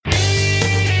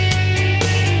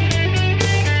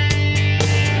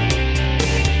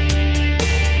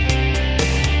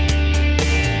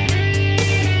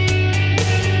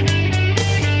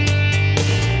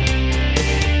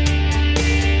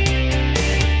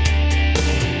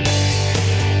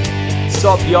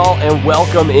What's up, y'all, and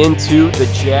welcome into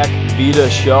the Jack Vita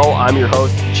Show. I'm your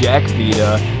host, Jack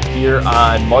Vita, here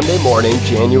on Monday morning,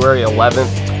 January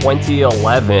 11th,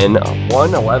 2011.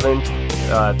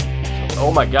 1/11,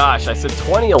 oh my gosh, I said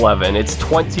 2011. It's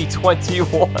 2021.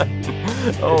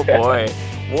 Oh boy,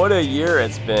 what a year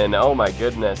it's been. Oh my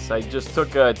goodness. I just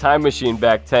took a time machine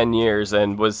back 10 years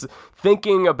and was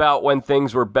thinking about when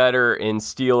things were better in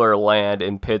Steeler land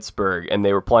in Pittsburgh and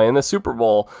they were playing the Super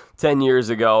Bowl 10 years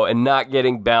ago and not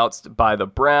getting bounced by the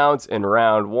Browns in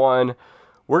round one.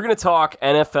 We're going to talk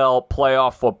NFL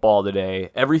playoff football today,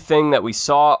 everything that we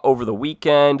saw over the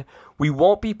weekend. We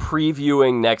won't be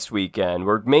previewing next weekend.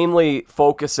 We're mainly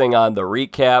focusing on the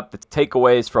recap, the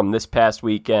takeaways from this past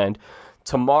weekend.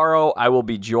 Tomorrow, I will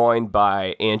be joined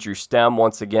by Andrew Stem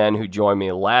once again, who joined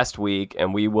me last week,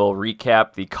 and we will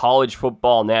recap the College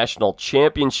Football National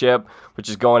Championship, which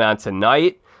is going on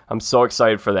tonight. I'm so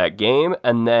excited for that game.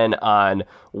 And then on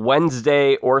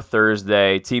Wednesday or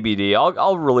Thursday, TBD,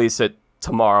 I'll release it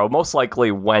tomorrow, most likely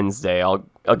Wednesday. I'll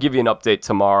give you an update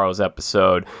tomorrow's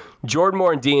episode. Jordan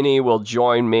Morandini will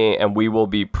join me, and we will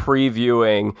be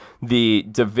previewing the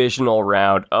divisional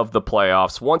round of the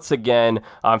playoffs once again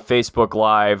on Facebook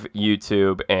Live,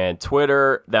 YouTube, and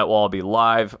Twitter. That will all be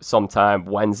live sometime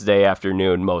Wednesday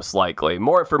afternoon, most likely.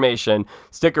 More information,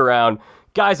 stick around.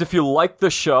 Guys, if you like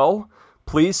the show,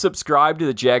 please subscribe to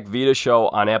the Jack Vita Show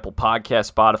on Apple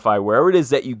Podcasts, Spotify, wherever it is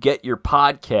that you get your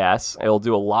podcasts. It'll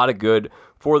do a lot of good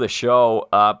for the show.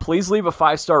 Please leave a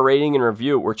 5-star rating and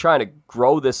review. We're trying to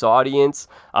grow this audience.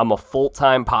 I'm a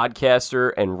full-time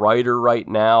podcaster and writer right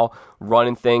now,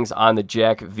 running things on the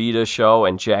Jack Vita Show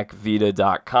and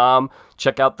jackvita.com.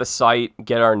 Check out the site,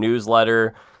 get our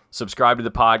newsletter, subscribe to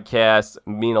the podcast.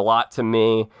 Mean a lot to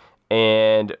me.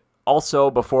 And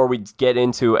also, before we get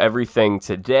into everything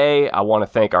today, I want to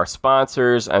thank our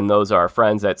sponsors, and those are our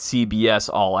friends at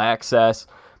CBS All Access.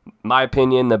 My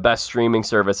opinion, the best streaming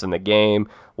service in the game.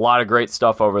 A lot of great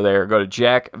stuff over there. Go to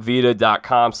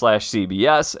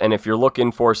jackvita.com/CBS. And if you're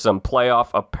looking for some playoff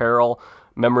apparel,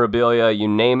 memorabilia, you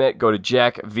name it, go to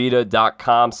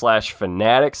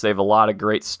jackvita.com/fanatics. They have a lot of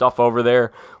great stuff over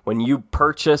there. When you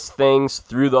purchase things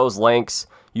through those links,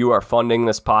 you are funding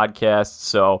this podcast.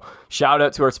 So shout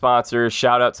out to our sponsors,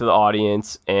 shout out to the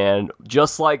audience. And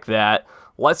just like that,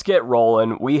 let's get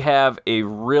rolling. We have a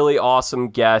really awesome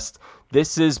guest.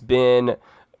 This has been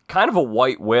kind of a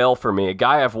white whale for me, a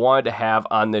guy I've wanted to have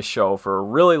on this show for a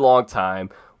really long time.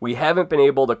 We haven't been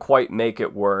able to quite make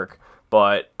it work,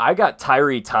 but I got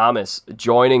Tyree Thomas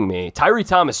joining me. Tyree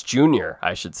Thomas Jr.,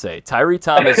 I should say. Tyree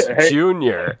Thomas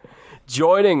Jr.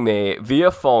 joining me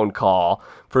via phone call.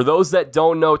 For those that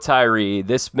don't know Tyree,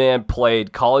 this man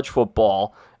played college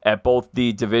football at both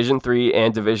the Division III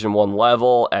and Division I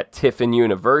level at Tiffin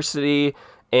University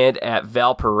and at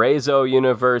Valparaiso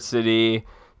University.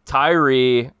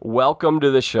 Tyree, welcome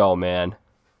to the show, man.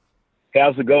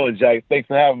 How's it going, Jack? Thanks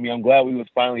for having me. I'm glad we was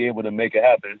finally able to make it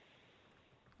happen.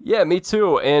 Yeah, me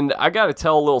too. And I got to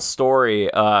tell a little story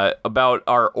about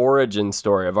our origin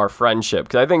story of our friendship,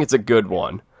 because I think it's a good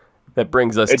one that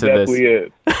brings us to this. It definitely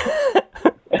is.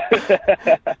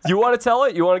 You want to tell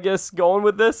it? You want to get us going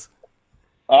with this?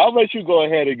 I'll let you go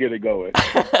ahead and get it going.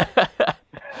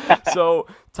 So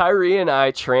Tyree and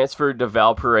I transferred to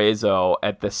Valparaiso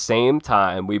at the same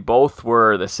time. We both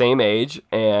were the same age,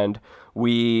 and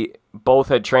we both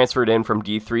had transferred in from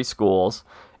D3 schools,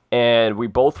 and we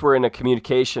both were in a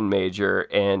communication major,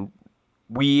 and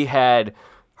we had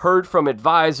heard from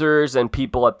advisors and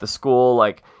people at the school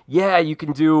like, yeah, you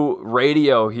can do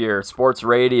radio here, sports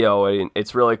radio, and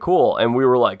it's really cool. And we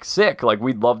were like, sick, like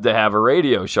we'd love to have a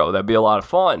radio show. That'd be a lot of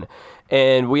fun.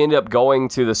 And we ended up going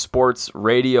to the sports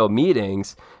radio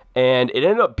meetings, and it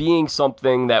ended up being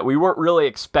something that we weren't really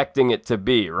expecting it to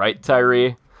be, right,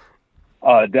 Tyree?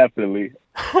 Definitely.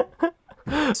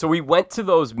 So we went to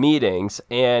those meetings,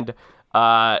 and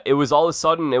it was all of a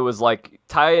sudden, it was like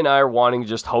Ty and I are wanting to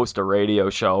just host a radio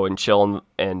show and chill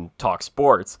and talk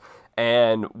sports.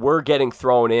 And we're getting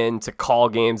thrown in to call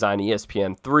games on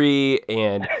ESPN3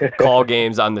 and call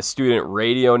games on the student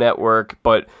radio network.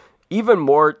 But even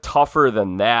more tougher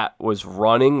than that was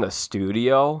running the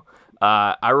studio.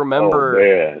 I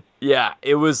remember, yeah,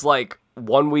 it was like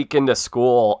 1 week into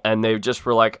school, and they just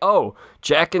were like, oh,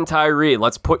 Jack and Tyree,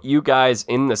 let's put you guys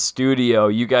in the studio.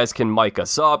 You guys can mic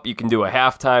us up. You can do a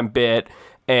halftime bit.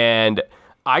 And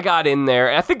I got in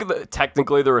there. I think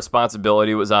technically the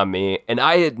responsibility was on me, and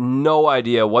I had no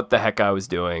idea what the heck I was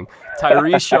doing.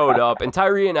 Tyree showed up, and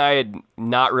Tyree and I had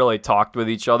not really talked with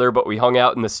each other, but we hung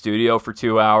out in the studio for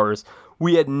 2 hours.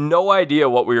 We had no idea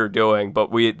what we were doing,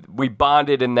 but we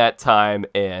bonded in that time,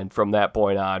 and from that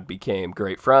point on became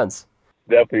great friends.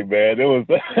 Definitely, man. It was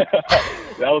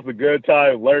that was a good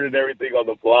time learning everything on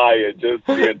the fly and just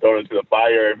being thrown into the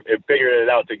fire and figuring it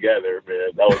out together, man.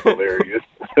 That was hilarious.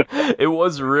 It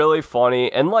was really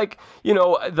funny. And like,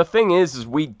 the thing is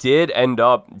we did end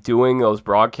up doing those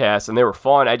broadcasts and they were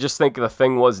fun. I just think the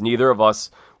thing was neither of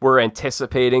us were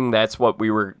anticipating that's what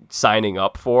we were signing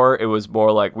up for. It was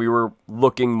more like we were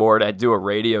looking more to do a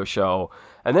radio show.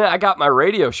 And then I got my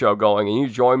radio show going and you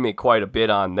joined me quite a bit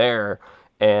on there.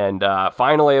 And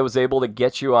finally I was able to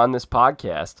get you on this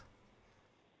podcast.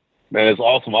 Man, it's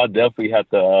awesome. I definitely have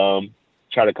to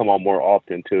try to come on more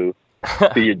often too.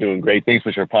 See, you're doing great things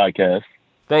with your podcast.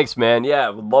 Thanks, man. Yeah,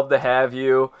 would love to have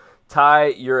you. Ty,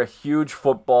 you're a huge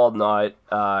football nut.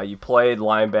 You played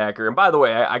linebacker. And by the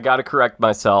way, I got to correct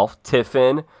myself.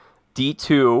 Tiffin,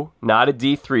 D2, not a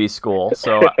D3 school.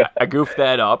 So I goofed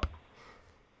that up.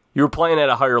 You were playing at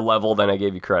a higher level than I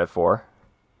gave you credit for.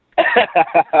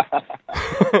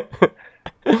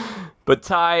 But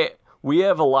Ty, we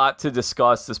have a lot to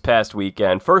discuss this past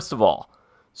weekend. First of all,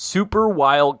 Super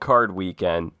Wild Card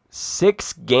Weekend.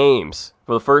 6 games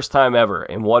for the first time ever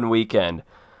in one weekend.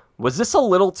 Was this a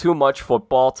little too much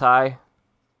football, Ty?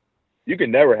 You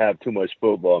can never have too much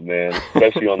football, man,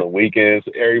 especially on the weekends.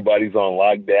 Everybody's on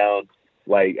lockdown.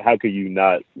 Like, how could you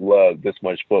not love this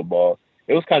much football?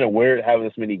 It was kind of weird having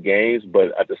this many games,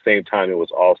 but at the same time, it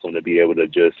was awesome to be able to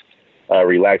just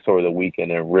relax over the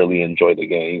weekend and really enjoy the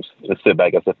games and sit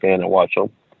back as a fan and watch them.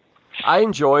 I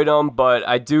enjoyed them, but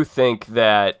I do think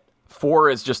that 4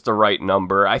 is just the right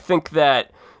number. I think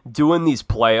that doing these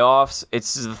playoffs,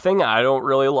 it's the thing I don't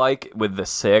really like with the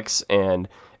 6, and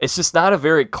it's just not a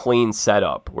very clean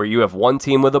setup where you have one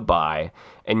team with a bye,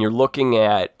 and you're looking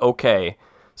at, okay,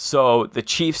 so the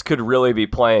Chiefs could really be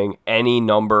playing any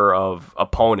number of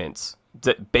opponents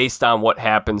based on what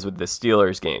happens with the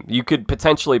Steelers game. You could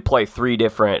potentially play 3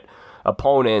 different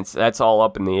opponents. That's all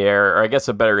up in the air. Or I guess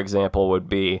a better example would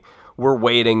be we're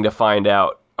waiting to find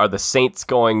out, are the Saints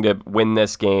going to win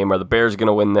this game? Are the Bears going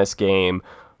to win this game?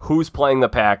 Who's playing the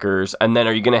Packers? And then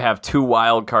are you going to have 2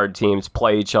 wild card teams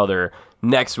play each other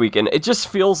next week? And it just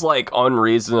feels like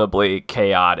unreasonably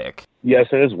chaotic. Yes,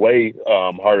 and it's way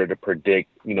harder to predict,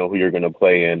 who you're going to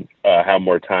play and have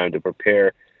more time to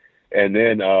prepare. And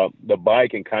then the bye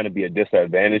can kind of be a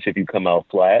disadvantage if you come out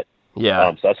flat.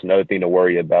 Yeah. So that's another thing to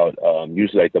worry about.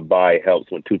 Usually, like, the bye helps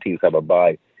when 2 teams have a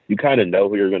bye. You kind of know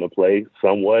who you're going to play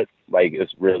somewhat. Like,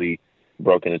 it's really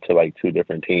broken into like 2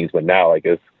 different teams. But now, like,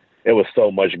 it was so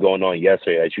much going on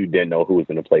yesterday that you didn't know who was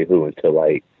going to play who until,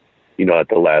 like, at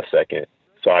the last second.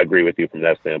 So I agree with you from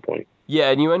that standpoint. Yeah,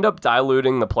 and you end up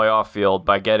diluting the playoff field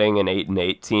by getting an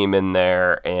 8-8 team in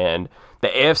there. And the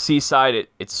AFC side,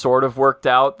 it sort of worked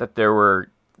out that there were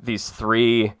these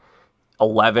 3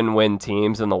 11-win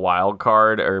teams in the wild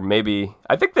card, or maybe,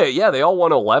 I think they all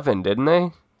won 11, didn't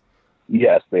they?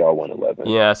 Yes, they all won 11.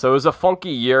 Yeah, so it was a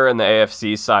funky year in the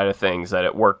AFC side of things that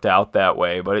it worked out that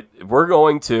way. But we're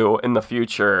going to, in the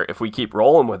future, if we keep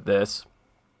rolling with this,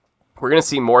 we're going to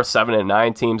see more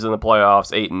 7-9 teams in the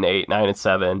playoffs, 8-8,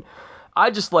 9-7.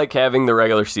 I just like having the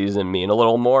regular season mean a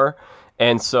little more.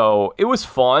 And so it was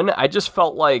fun. I just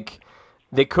felt like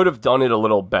they could have done it a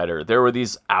little better. There were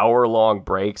these hour-long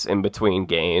breaks in between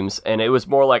games, and it was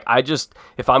more like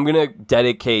if I'm going to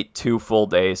dedicate 2 full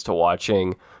days to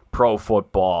watching pro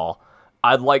football,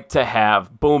 I'd like to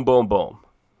have boom, boom, boom.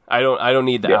 I don't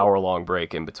need the hour-long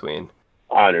break in between.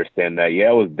 I understand that.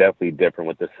 Yeah, it was definitely different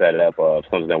with the setup of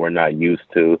something that we're not used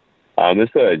to.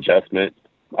 It's an adjustment.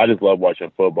 I just love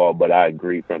watching football, but I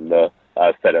agree from the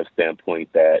setup standpoint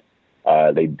that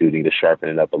they do need to sharpen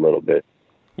it up a little bit.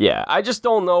 Yeah, I just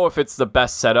don't know if it's the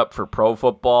best setup for pro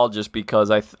football just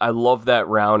because I love that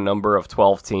round number of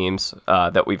 12 teams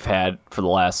that we've had for the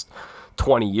last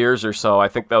 20 years or so. I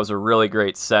think that was a really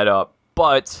great setup.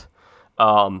 But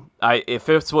if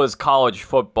this was college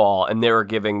football and they were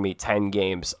giving me 10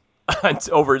 games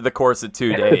over the course of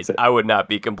 2 days, I would not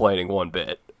be complaining one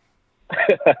bit.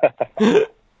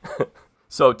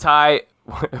 So, Ty,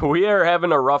 we are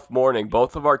having a rough morning.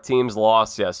 Both of our teams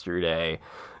lost yesterday.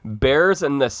 Bears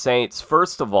and the Saints.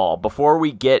 First of all, before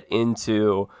we get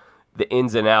into the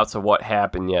ins and outs of what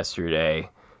happened yesterday,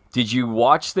 did you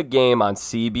watch the game on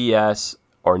CBS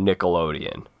or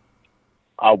Nickelodeon?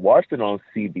 I watched it on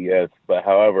CBS, but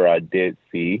however, I did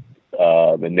see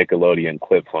the Nickelodeon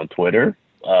clips on Twitter,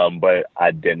 but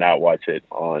I did not watch it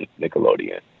on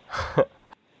Nickelodeon.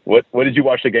 What did you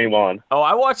watch the game on? Oh,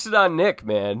 I watched it on Nick,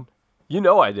 man. You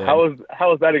know I did. How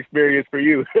was that experience for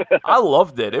you? I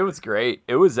loved it. It was great.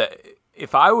 It was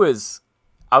I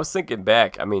was thinking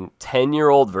back,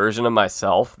 10-year-old version of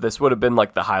myself, this would have been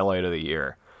like the highlight of the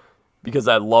year because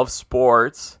I love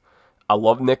sports. I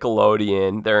love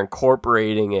Nickelodeon. They're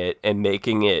incorporating it and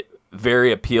making it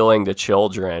very appealing to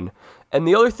children. And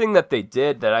the other thing that they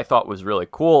did that I thought was really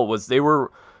cool was they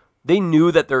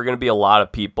knew that there were going to be a lot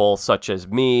of people such as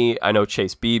me. I know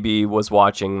Chase Beebe was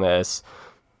watching this.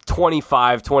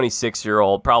 25,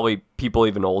 26-year-old, probably people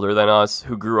even older than us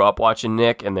who grew up watching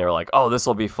Nick, and they were like, oh, this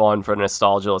will be fun for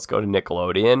nostalgia. Let's go to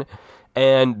Nickelodeon.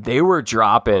 And they were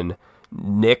dropping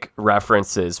Nick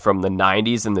references from the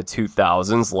 90s and the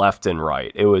 2000s left and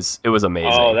right. It was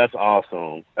amazing. Oh, that's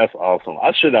awesome. That's awesome.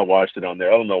 I should have watched it on there.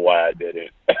 I don't know why I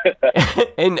didn't.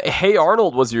 And Hey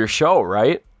Arnold was your show,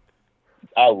 right?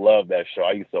 I love that show.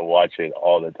 I used to watch it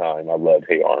all the time. I loved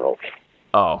Hey Arnold.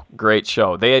 Oh, great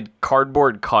show. They had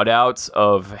cardboard cutouts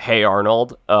of Hey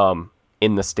Arnold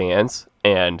in the stands.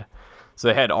 And so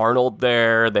they had Arnold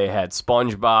there. They had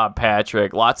SpongeBob,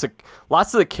 Patrick, lots of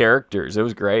the characters. It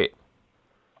was great.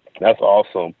 That's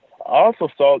awesome. I also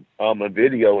saw a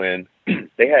video and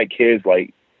they had kids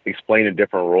like explaining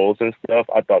different rules and stuff.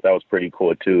 I thought that was pretty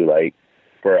cool too. Like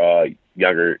for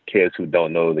younger kids who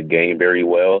don't know the game very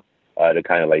well, to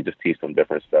kind of like just teach them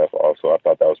different stuff. Also, I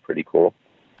thought that was pretty cool.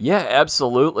 Yeah,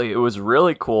 absolutely. It was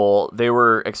really cool. They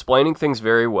were explaining things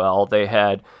very well. They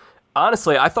had,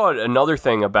 honestly, I thought another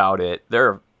thing about it, there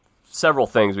are several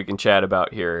things we can chat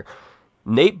about here.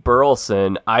 Nate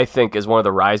Burleson, I think, is one of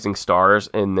the rising stars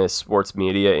in this sports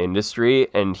media industry,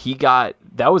 and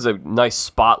that was a nice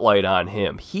spotlight on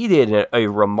him. He did a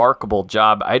remarkable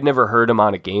job. I'd never heard him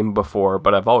on a game before,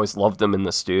 but I've always loved him in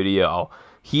the studio.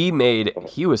 He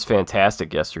was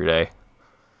fantastic yesterday.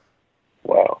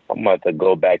 Wow. I'm going to have to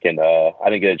go back and I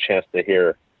didn't get a chance to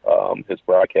hear his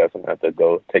broadcast. I'm going to have to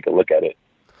go take a look at it.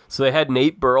 So they had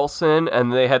Nate Burleson,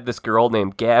 and they had this girl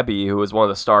named Gabby, who was one of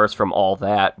the stars from All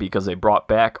That, because they brought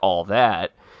back All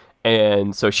That.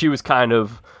 And so she was kind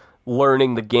of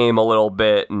learning the game a little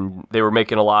bit, and they were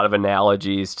making a lot of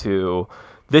analogies to,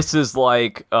 this is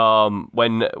like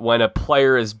when a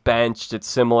player is benched, it's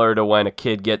similar to when a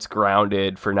kid gets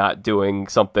grounded for not doing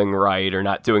something right or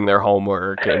not doing their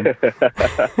homework. And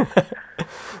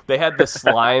they had the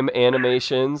slime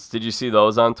animations. Did you see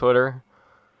those on Twitter?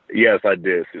 Yes, I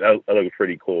did. That looked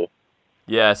pretty cool.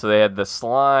 Yeah, so they had the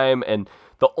slime, and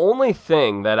the only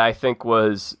thing that I think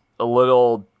was a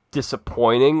little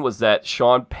disappointing was that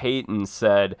Sean Payton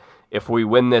said, if we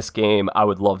win this game, I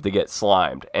would love to get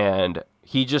slimed. And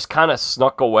he just kind of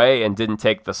snuck away and didn't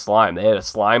take the slime. They had a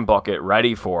slime bucket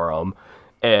ready for him,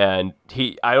 and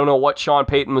I don't know what Sean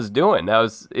Payton was doing.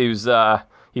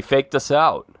 He faked us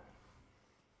out.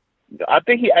 I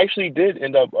think he actually did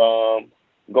end up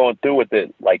going through with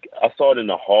it. Like, I saw it in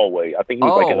the hallway. I think he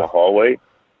was like in the hallway.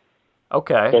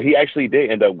 Okay. So he actually did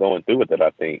end up going through with it, I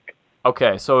think.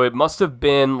 Okay, so it must have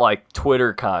been like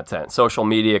Twitter content, social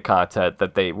media content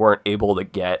that they weren't able to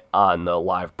get on the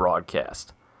live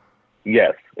broadcast.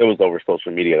 Yes, it was over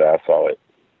social media that I saw it.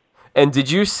 And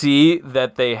did you see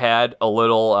that they had a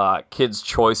little Kids'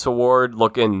 Choice Award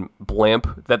looking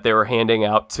blimp that they were handing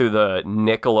out to the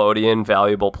Nickelodeon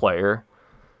Valuable Player?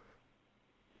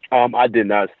 I did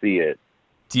not see it.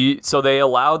 So they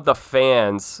allowed the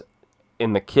fans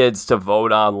and the kids to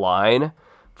vote online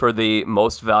for the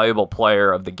most valuable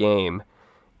player of the game,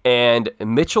 and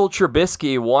Mitchell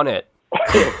Trubisky won it.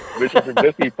 Mitchell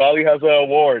Trubisky probably has an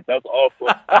award. That's awesome.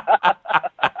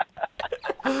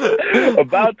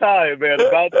 About time, man.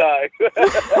 About time.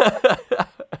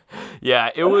 Yeah,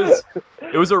 it was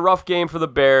a rough game for the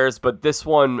Bears, but this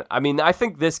one, I mean, I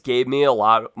think this gave me a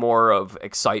lot more of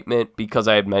excitement because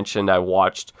I had mentioned I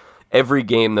watched every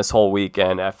game this whole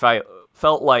weekend. I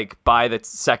felt like by the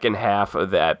second half of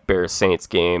that Bears-Saints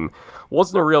game,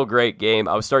 wasn't a real great game.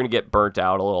 I was starting to get burnt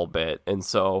out a little bit, and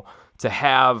so to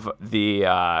have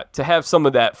some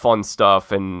of that fun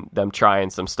stuff and them trying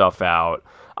some stuff out,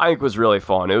 I think was really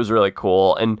fun. It was really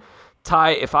cool. And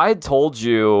Ty, if I had told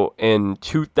you in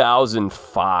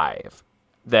 2005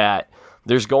 that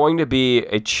there's going to be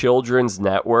a children's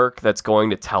network that's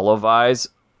going to televise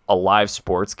a live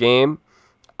sports game,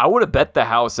 I would have bet the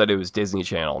house that it was Disney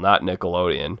Channel, not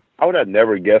Nickelodeon. I would have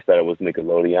never guessed that it was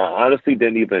Nickelodeon. I honestly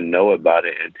didn't even know about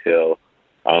it until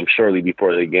shortly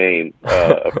before the game.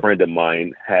 A friend of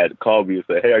mine had called me and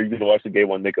said, "Hey, are you going to watch the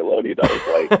game on Nickelodeon?" I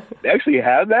was like, "They actually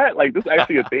have that? Like, this is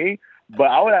actually a thing?" But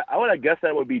I would have guessed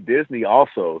that would be Disney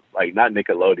also, like not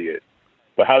Nickelodeon.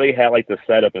 But how they had like the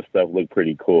setup and stuff looked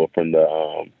pretty cool from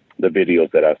the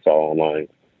videos that I saw online.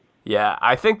 Yeah,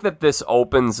 I think that this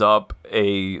opens up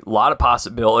a lot of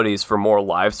possibilities for more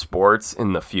live sports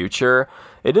in the future.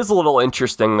 It is a little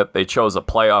interesting that they chose a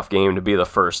playoff game to be the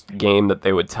first game that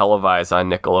they would televise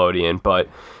on Nickelodeon, but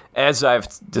as I've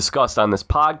discussed on this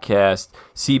podcast,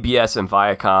 CBS and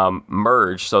Viacom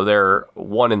merged, so they're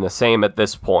one and the same at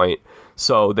this point.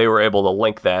 So they were able to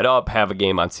link that up, have a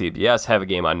game on CBS, have a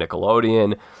game on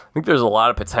Nickelodeon. I think there's a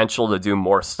lot of potential to do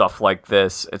more stuff like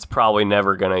this. It's probably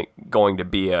never going to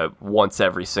be a once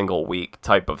every single week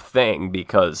type of thing,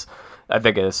 because I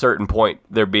think at a certain point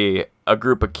there'd be a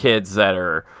group of kids that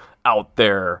are out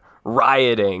there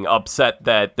rioting, upset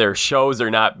that their shows are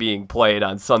not being played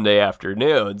on Sunday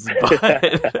afternoons.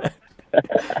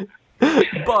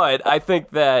 But I think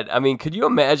that, I mean, could you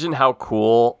imagine how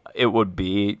cool it would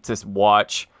be to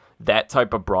watch that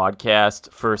type of broadcast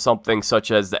for something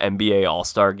such as the NBA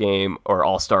All-Star Game or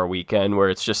All-Star Weekend, where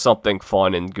it's just something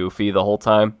fun and goofy the whole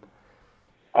time?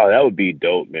 Oh, that would be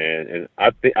dope, man. And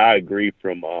I agree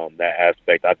from that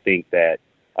aspect. I think that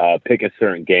picking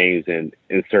certain games and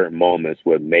in certain moments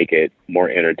would make it more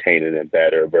entertaining and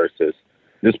better versus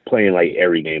just playing like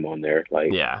every game on there.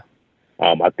 Like, yeah.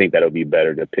 I think that would be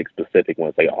better to pick specific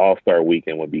ones. Like All-Star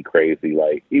Weekend would be crazy.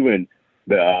 Like even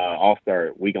the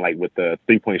All-Star Weekend, like with the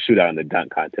 3-point shootout and the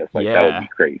dunk contest, like that would be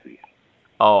crazy.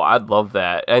 Oh, I'd love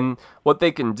that. And what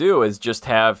they can do is just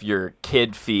have your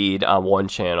kid feed on one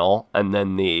channel and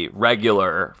then the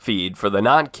regular feed for the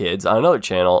non-kids on another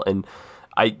channel. And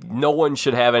no one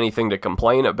should have anything to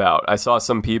complain about. I saw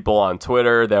some people on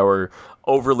Twitter that were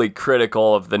overly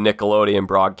critical of the Nickelodeon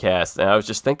broadcast, and I was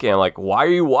just thinking, like, why are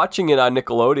you watching it on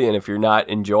Nickelodeon if you're not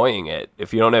enjoying it?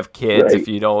 If you don't have kids, if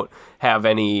you don't have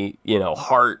any,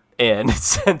 heart and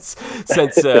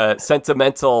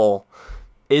sentimental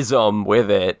ism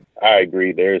with it. I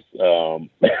agree. There's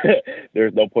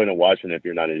there's no point in watching it if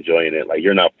you're not enjoying it. Like,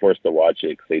 you're not forced to watch it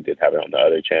because they did have it on the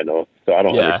other channel. So I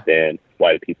don't understand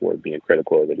why people are being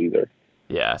critical of it either.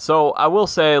 Yeah. So I will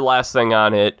say, last thing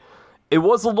on it, it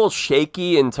was a little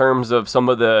shaky in terms of some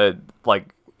of the,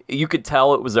 like, you could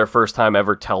tell it was their first time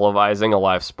ever televising a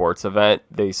live sports event.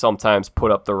 They sometimes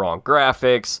put up the wrong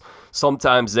graphics.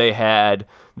 Sometimes they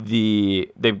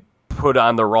put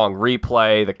on the wrong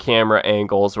replay. The camera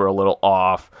angles were a little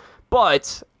off.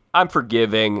 But I'm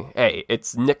forgiving. Hey,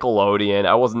 it's Nickelodeon.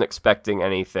 I wasn't expecting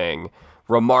anything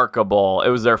remarkable. It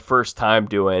was their first time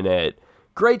doing it.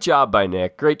 Great job by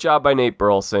Nick. Great job by Nate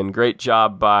Burleson. Great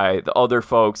job by the other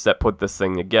folks that put this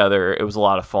thing together. It was a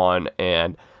lot of fun,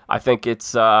 and I think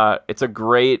it's a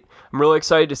great. I'm really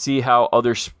excited to see how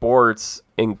other sports,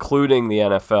 including the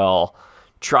NFL,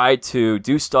 try to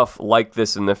do stuff like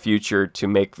this in the future to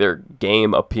make their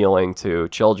game appealing to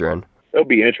children. It'll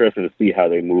be interesting to see how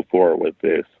they move forward with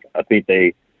this. I think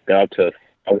they got out to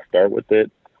a start with it.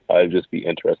 It'll just be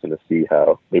interesting to see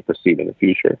how they proceed in the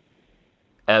future.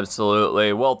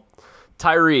 Absolutely. Well,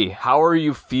 Tyree, how are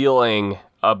you feeling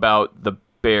about the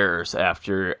Bears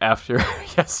after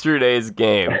yesterday's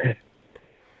game?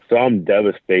 So I'm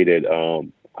devastated.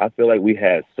 I feel like we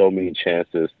had so many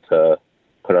chances to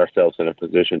put ourselves in a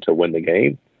position to win the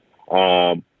game.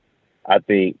 I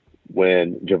think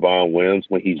when Javon Wims,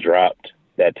 when he dropped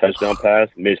that touchdown pass,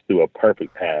 Mitch threw a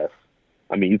perfect pass.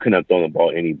 I mean, you couldn't have thrown the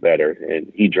ball any better. And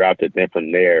he dropped it. Then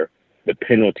from there, the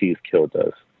penalties killed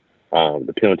us.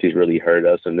 The penalties really hurt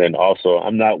us. And then also,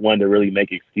 I'm not one to really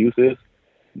make excuses,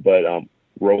 but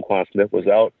Roquan Smith was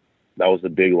out. That was a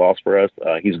big loss for us.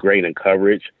 He's great in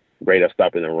coverage, great at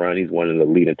stopping the run. He's one of the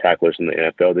leading tacklers in the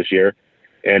NFL this year.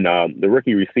 And the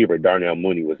rookie receiver, Darnell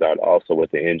Mooney, was out also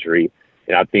with the injury.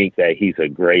 And I think that he's a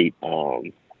great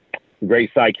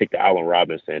sidekick to Allen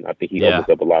Robinson. I think he opens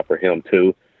up a lot for him,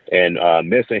 too. And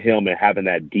missing him and having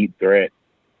that deep threat,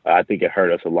 I think it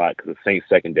hurt us a lot because the Saints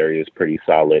secondary is pretty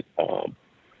solid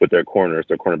with their corners.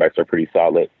 Their cornerbacks are pretty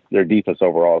solid. Their defense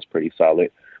overall is pretty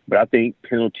solid. But I think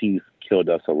penalties killed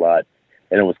us a lot.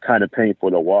 And it was kind of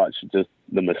painful to watch, just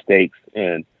the mistakes.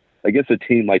 And against a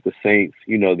team like the Saints,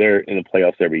 they're in the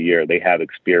playoffs every year. They have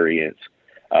experience.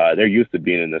 They're used to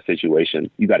being in this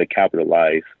situation. You got to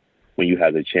capitalize when you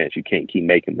have the chance. You can't keep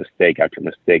making mistake after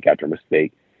mistake after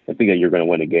mistake and thinking you're going to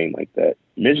win a game like that.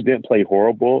 Mitch didn't play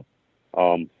horrible.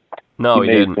 No, he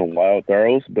made some wild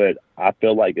throws, but I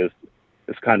feel like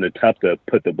it's kind of tough to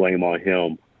put the blame on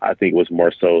him. I think it was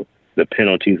more so the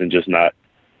penalties and just not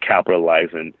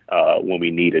capitalizing when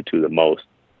we needed to the most.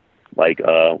 Like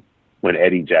when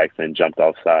Eddie Jackson jumped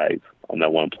off sides on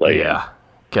that one play. Yeah.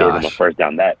 Gave him a first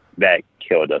down. That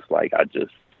killed us. Like I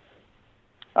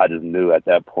just knew at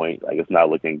that point, like, it's not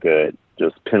looking good.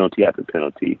 Just penalty after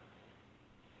penalty.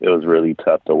 It was really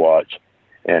tough to watch.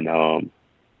 And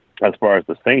as far as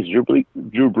the Saints,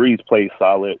 Drew Brees played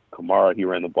solid. Kamara, he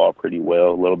ran the ball pretty well,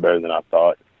 a little better than I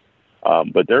thought.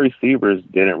 But their receivers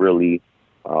didn't really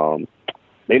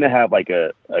they didn't have like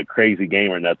a crazy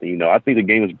game or nothing. I think the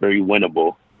game was very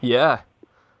winnable. Yeah.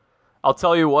 I'll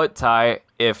tell you what, Ty,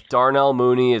 if Darnell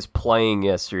Mooney is playing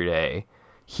yesterday,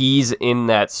 he's in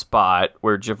that spot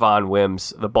where Javon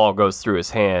Wims, the ball goes through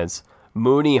his hands.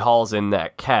 Mooney hauls in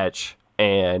that catch,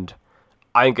 and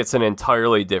I think it's an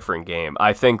entirely different game.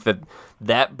 I think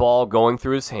that ball going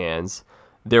through his hands,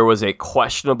 there was a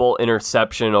questionable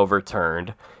interception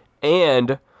overturned,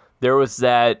 and there was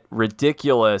that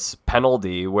ridiculous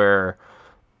penalty where,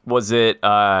 was it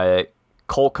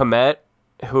Cole Kmet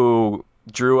who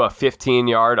drew a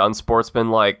 15-yard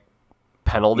unsportsmanlike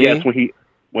penalty? Yes,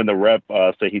 when the rep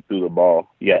said he threw the ball.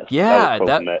 Yes. Yeah,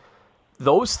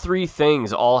 those three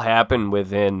things all happened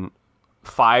within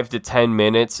 5 to 10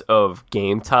 minutes of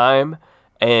game time,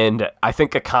 and I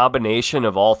think a combination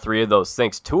of all three of those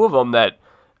things, two of them that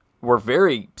were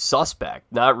very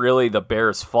suspect, not really the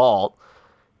Bears' fault.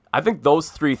 I think those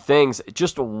three things,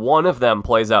 just one of them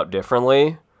plays out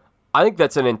differently. I think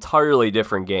that's an entirely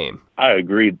different game. I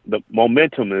agree. The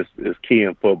momentum is key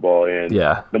in football, and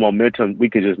the momentum, we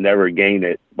could just never gain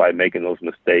it by making those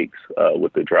mistakes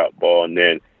with the drop ball. And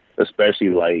then especially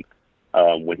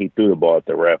when he threw the ball at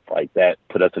the ref, that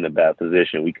put us in a bad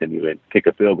position. We couldn't even kick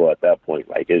a field goal at that point.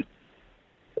 It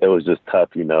was just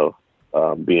tough, being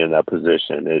in that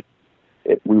position.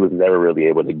 We was never really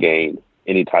able to gain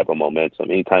any type of momentum.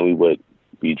 Anytime we would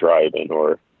be driving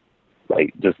or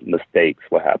just mistakes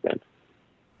would happen.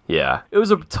 Yeah, it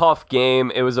was a tough game.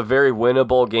 It was a very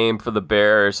winnable game for the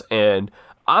Bears, and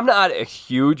I'm not a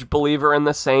huge believer in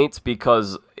the Saints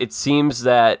because it seems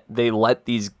that they let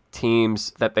these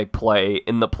teams that they play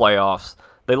in the playoffs,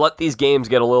 they let these games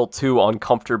get a little too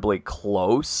uncomfortably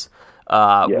close,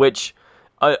 which,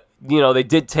 they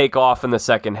did take off in the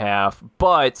second half,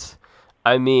 but,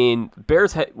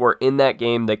 Bears were in that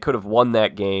game. They could have won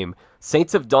that game.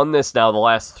 Saints have done this now the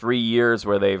last 3 years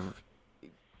where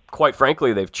quite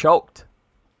frankly, they've choked.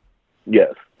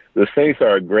 Yes. The Saints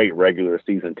are a great regular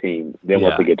season team. Then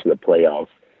once they get to the playoffs,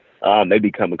 they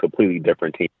become a completely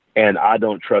different team. And I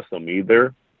don't trust them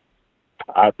either.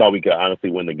 I thought we could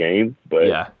honestly win the game,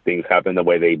 but things happened the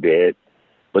way they did.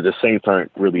 But the Saints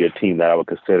aren't really a team that I would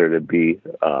consider to be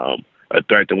a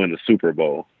threat to win the Super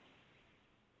Bowl.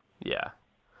 Yeah.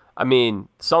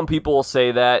 Some people will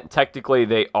say that technically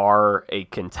they are a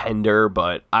contender,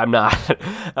 but I'm not.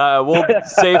 We'll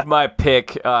save my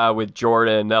pick with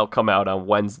Jordan. They'll come out on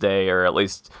Wednesday or at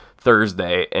least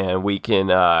Thursday, and we can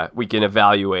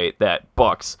evaluate that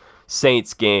Bucs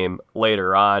Saints game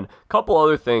later on. A couple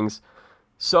other things.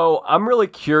 So I'm really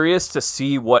curious to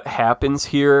see what happens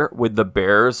here with the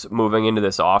Bears moving into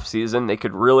this offseason. They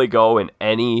could really go in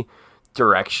any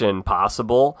direction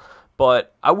possible,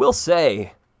 but I will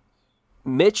say,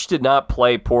 Mitch did not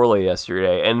play poorly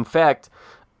yesterday. And in fact,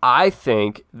 I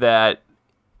think that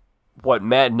what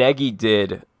Matt Nagy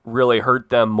did really hurt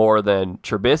them more than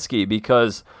Trubisky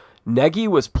because Nagy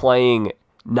was playing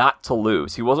not to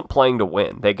lose. He wasn't playing to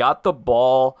win. They got the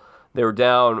ball. They were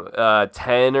down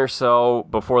 10 or so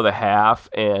before the half,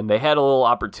 and they had a little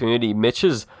opportunity.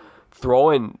 Mitch's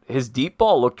throwing, his deep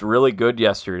ball looked really good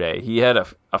yesterday. He had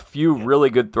a few really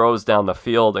good throws down the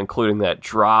field, including that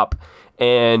drop.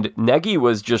 And Nagy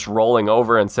was just rolling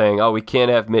over and saying, we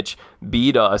can't have Mitch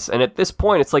beat us. And at this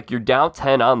point, it's like you're down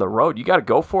 10 on the road. You got to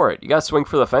go for it. You got to swing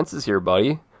for the fences here,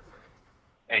 buddy.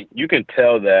 And you can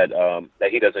tell that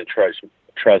he doesn't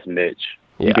trust Mitch.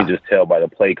 Yeah. You can just tell by the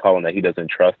play calling that he doesn't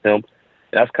trust him.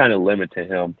 And that's kind of limited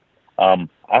him. I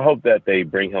hope that they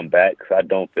bring him back because I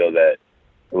don't feel that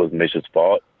it was Mitch's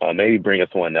fault. Maybe bring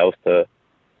someone else to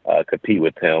compete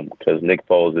with him because Nick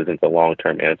Foles isn't the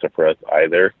long-term answer for us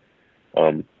either.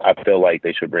 I feel like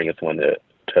they should bring us one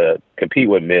to compete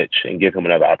with Mitch and give him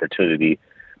another opportunity.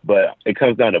 But it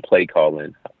comes down to play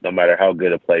calling. No matter how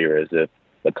good a player is, if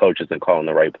the coach isn't calling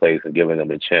the right plays and giving them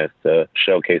a chance to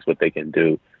showcase what they can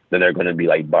do, then they're going to be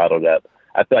bottled up.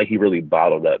 I feel like he really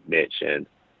bottled up Mitch and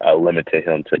limited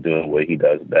him to doing what he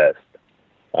does best.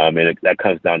 And that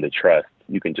comes down to trust.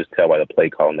 You can just tell by the play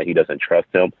calling that he doesn't trust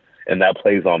him. And that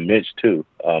plays on Mitch too.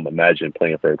 Imagine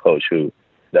playing for a coach who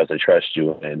doesn't trust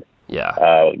you and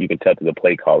you can tell through the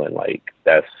play calling,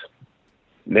 that's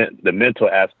the mental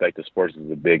aspect of sports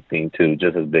is a big thing too,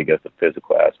 just as big as the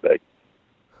physical aspect.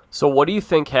 So what do you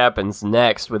think happens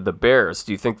next with the Bears?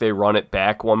 Do you think they run it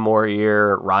back one more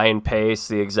year? Ryan Pace,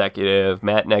 the executive,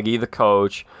 Matt Nagy, the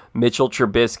coach, Mitchell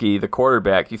Trubisky, the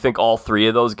quarterback. Do you think all three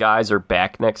of those guys are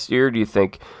back next year? Do you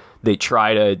think they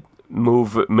try to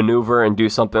maneuver and do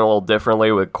something a little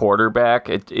differently with quarterback?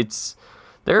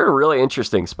 They're a really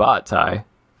interesting spot, Ty.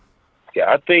 Yeah,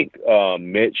 I think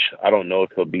Mitch, I don't know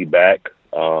if he'll be back.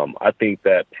 I think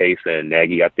that Pace and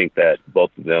Nagy, I think that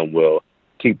both of them will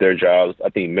keep their jobs. I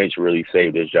think Mitch really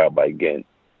saved his job by getting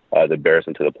the Bears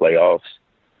into the playoffs.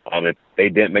 If they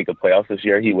didn't make the playoffs this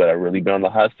year, he would have really been on the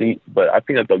hot seat. But I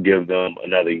think that they'll give them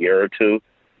another year or two.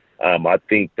 I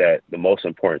think that the most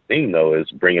important thing, though, is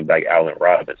bringing back Allen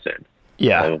Robinson.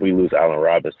 Yeah. And if we lose Allen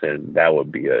Robinson, that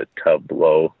would be a tough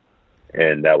blow,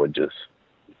 and that would just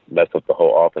mess up the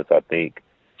whole offense, I think.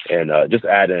 And just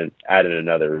add in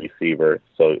another receiver,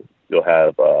 so you'll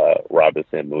have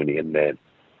Robinson, Mooney, and then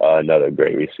another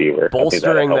great receiver.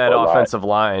 Bolstering that offensive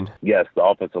line. Yes, the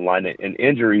offensive line. And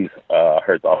injuries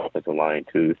hurt the offensive line,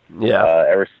 too. Yeah.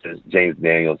 Ever since James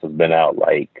Daniels has been out,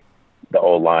 like, the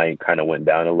whole line kind of went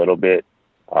down a little bit.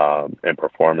 And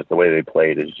performance, the way they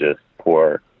played is just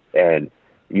poor. And,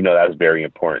 that's very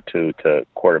important, too, to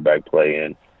quarterback play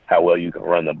and how well you can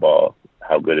run the ball.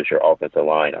 How good is your offensive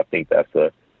line? I think that's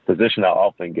a position that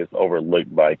often gets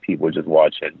overlooked by people just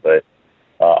watching. But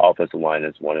offensive line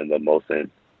is one of the most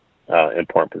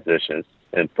important positions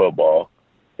in football,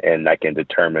 and that can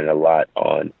determine a lot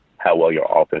on how well your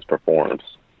offense performs.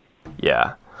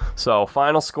 Yeah. So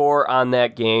final score on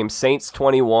that game, Saints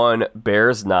 21,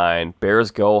 Bears 9.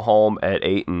 Bears go home at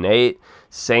 8-8.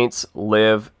 Saints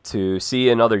live to see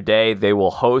another day. They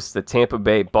will host the Tampa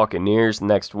Bay Buccaneers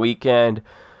next weekend.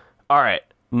 All right,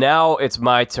 now it's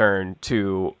my turn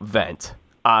to vent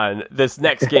on this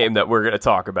next game that we're going to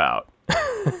talk about.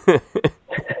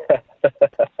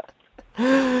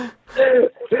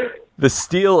 The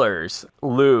Steelers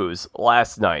lose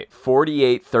last night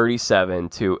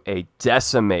 48-37 to a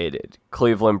decimated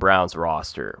Cleveland Browns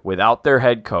roster without their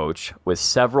head coach, with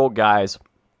several guys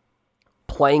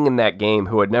playing in that game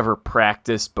who had never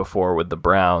practiced before with the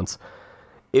Browns.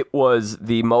 It was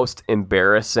the most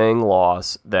embarrassing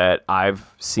loss that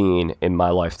I've seen in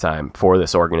my lifetime for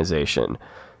this organization.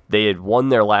 They had won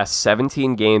their last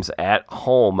 17 games at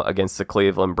home against the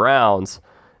Cleveland Browns.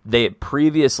 They had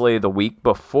previously, the week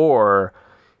before,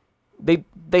 they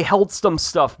held some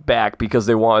stuff back because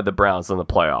they wanted the Browns in the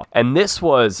playoff. And this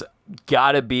was,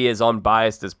 gotta be as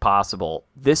unbiased as possible,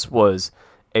 this was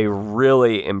a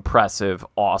really impressive,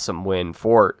 awesome win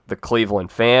for the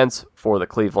Cleveland fans, for the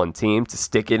Cleveland team, to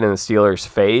stick it in the Steelers'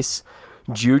 face.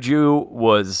 Juju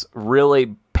was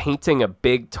really painting a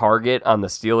big target on the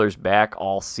Steelers' back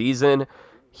all season.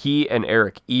 He and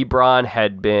Eric Ebron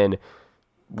had been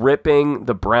ripping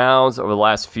the Browns over the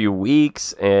last few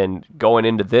weeks, and going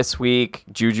into this week,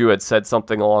 Juju had said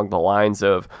something along the lines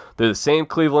of, they're the same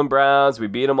Cleveland Browns, we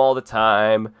beat them all the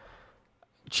time.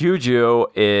 Juju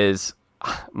is,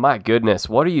 my goodness,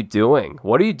 what are you doing?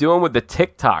 What are you doing with the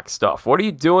TikTok stuff? What are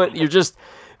you doing? You're just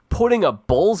putting a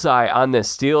bullseye on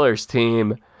this Steelers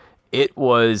team. It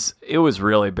was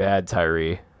really bad,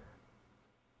 Tyree.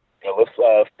 Let's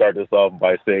start this off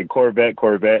by saying Corvette.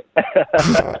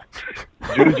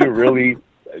 Juju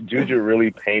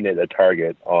really painted a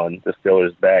target on the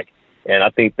Steelers' back, and I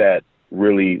think that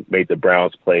really made the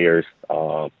Browns players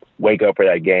wake up for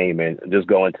that game and just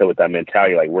go into it with that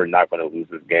mentality, like, we're not going to lose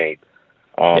this game.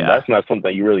 That's not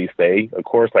something you really say. Of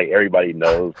course, like, everybody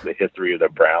knows the history of the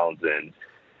Browns, and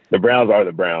the Browns are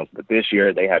the Browns, but this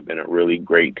year they have been a really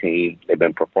great team. They've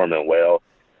been performing well.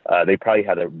 They probably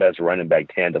have the best running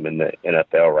back tandem in the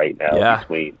NFL right now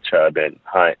between Chubb and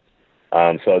Hunt.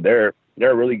 So they're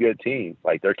a really good team.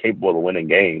 Like, they're capable of winning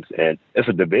games, and it's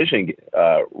a division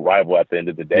rival at the end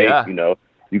of the day. Yeah.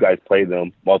 You guys play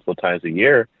them multiple times a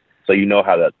year, so you know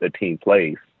how the team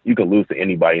plays. You can lose to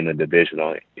anybody in the division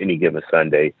on any given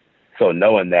Sunday. So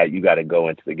knowing that, you got to go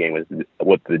into the game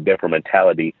with the different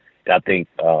mentality. And I think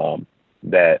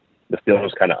that the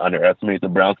Steelers kind of underestimated the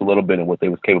Browns a little bit and what they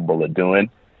was capable of doing.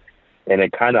 And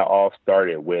it kind of all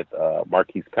started with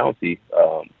Marquise Pouncey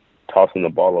tossing the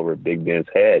ball over Big Ben's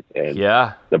head, and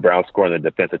the Browns scoring the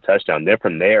defensive touchdown. Then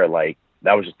from there, like,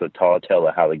 that was just a tall tale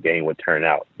of how the game would turn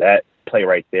out. That play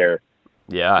right there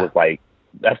was like,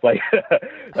 that's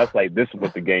like this is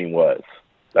what the game was.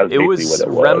 It was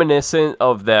reminiscent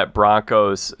of that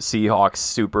Broncos-Seahawks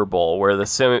Super Bowl, where the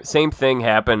same thing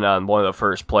happened on one of the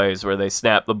first plays, where they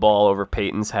snapped the ball over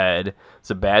Peyton's head. It's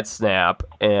a bad snap,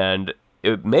 and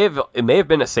it may have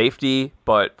been a safety,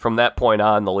 but from that point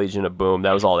on, the Legion of Boom,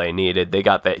 that was all they needed. They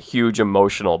got that huge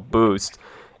emotional boost,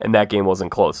 and that game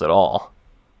wasn't close at all.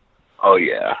 Oh,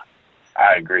 yeah.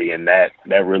 I agree, and that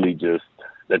really just,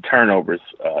 the turnovers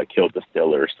killed the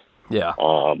Steelers. Yeah.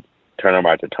 Turnover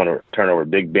after turnover.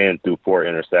 Big Ben threw 4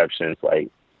 interceptions. Like,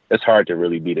 it's hard to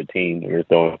really beat a team when you're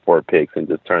throwing 4 picks and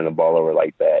just turning the ball over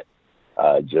like that.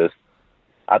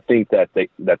 I think that the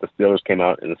Steelers came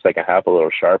out in the second half a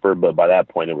little sharper, but by that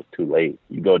point it was too late.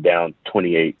 You go down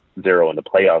 28-0 in the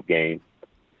playoff game.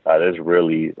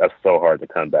 That's so hard to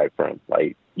come back from.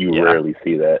 Like, you rarely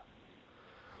see that.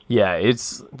 Yeah,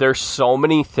 there's so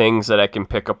many things that I can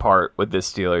pick apart with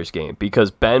this Steelers game because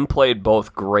Ben played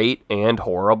both great and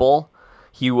horrible.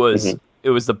 It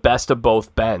was the best of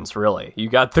both Bens, really. You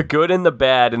got the good and the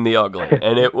bad and the ugly,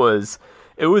 and it was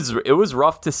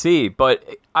rough to see, but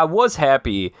I was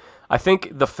happy. I think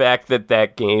the fact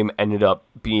that game ended up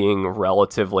being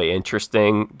relatively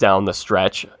interesting down the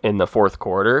stretch in the fourth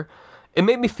quarter, it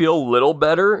made me feel a little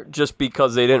better just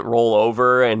because they didn't roll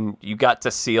over and you got to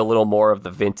see a little more of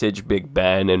the vintage Big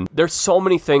Ben. And there's so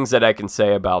many things that I can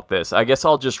say about this. I guess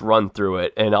I'll just run through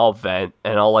it and I'll vent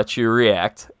and I'll let you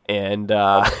react. And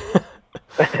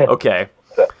okay,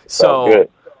 so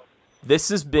this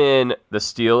has been the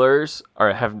Steelers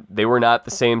they were not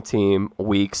the same team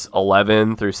weeks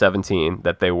 11 through 17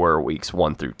 that they were weeks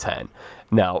 1 through 10.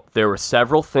 Now, there were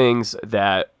several things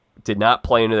that did not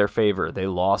play into their favor. They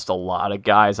lost a lot of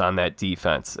guys on that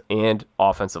defense and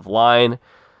offensive line. I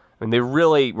mean, they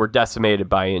really were decimated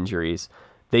by injuries.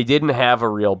 They didn't have a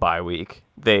real bye week.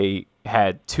 They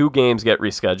had 2 games get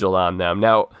rescheduled on them.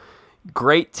 Now,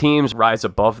 great teams rise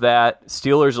above that.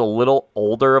 Steelers a little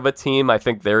older of a team. I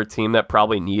think they're a team that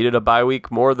probably needed a bye week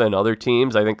more than other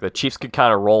teams. I think the Chiefs could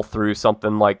kind of roll through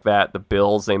something like that. The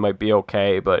Bills, they might be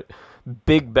okay, but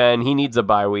Big Ben, he needs a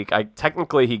bye week.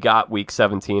 Technically, he got week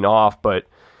 17 off, but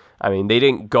I mean, they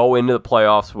didn't go into the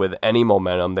playoffs with any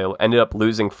momentum. They ended up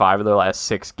losing 5 of their last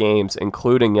 6 games,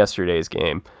 including yesterday's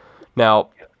game.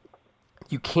 Now,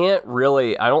 you can't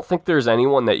really, I don't think there's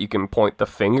anyone that you can point the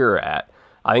finger at.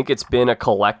 I think it's been a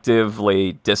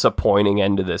collectively disappointing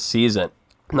end of this season.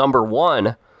 Number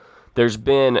one, there's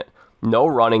been no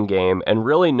running game and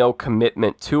really no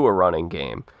commitment to a running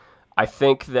game. I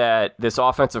think that this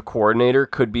offensive coordinator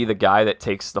could be the guy that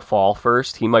takes the fall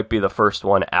first. He might be the first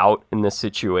one out in this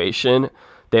situation.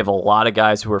 They have a lot of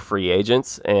guys who are free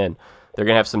agents, and they're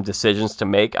going to have some decisions to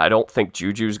make. I don't think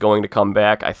Juju's going to come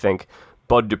back. I think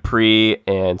Bud Dupree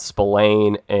and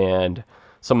Spillane and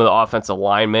some of the offensive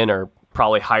linemen are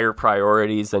probably higher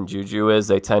priorities than Juju is.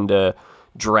 They tend to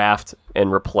draft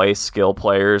and replace skill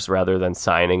players rather than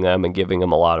signing them and giving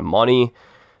them a lot of money.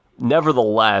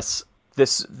 Nevertheless,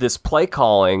 this play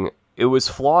calling, it was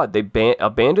flawed. They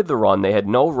abandoned the run. They had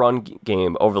no run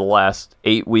game over the last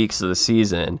 8 weeks of the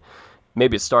season.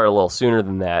 Maybe it started a little sooner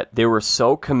than that. They were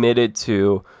so committed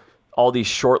to all these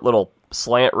short little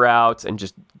slant routes and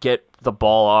just get the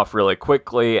ball off really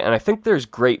quickly. And I think there's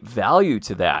great value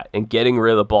to that in getting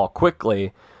rid of the ball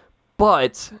quickly.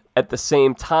 But at the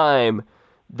same time,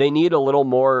 they need a little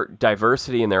more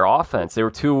diversity in their offense. They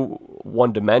were too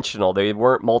one-dimensional. They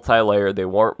weren't multi-layered. They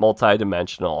weren't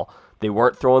multi-dimensional. They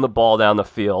weren't throwing the ball down the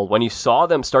field. When you saw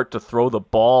them start to throw the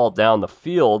ball down the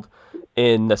field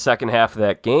in the second half of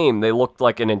that game, they looked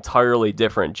like an entirely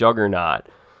different juggernaut.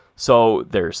 So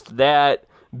there's that.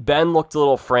 Ben looked a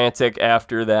little frantic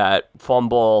after that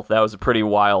fumble. That was a pretty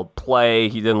wild play.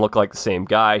 He didn't look like the same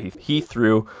guy. He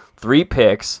threw 3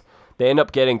 picks. They end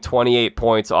up getting 28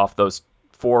 points off those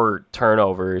 4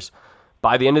 turnovers.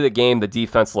 By the end of the game, the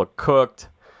defense looked cooked.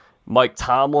 Mike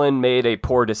Tomlin made a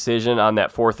poor decision on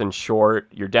that 4th and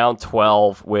short. You're down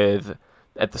 12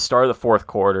 at the start of the fourth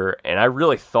quarter, and I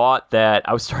really thought that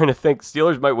I was starting to think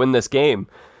Steelers might win this game.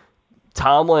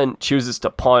 Tomlin chooses to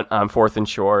punt on 4th and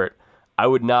short. I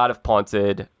would not have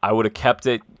punted. I would have kept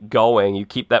it going. You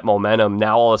keep that momentum.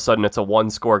 Now all of a sudden it's a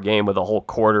 1-score game with a whole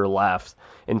quarter left.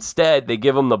 Instead, they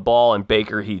give him the ball and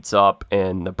Baker heats up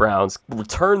and the Browns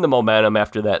return the momentum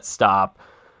after that stop.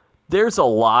 There's a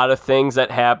lot of things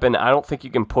that happen. I don't think you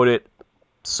can put it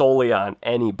solely on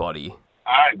anybody.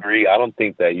 I agree. I don't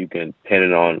think that you can pin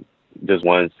it on just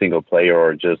one single player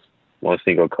or just one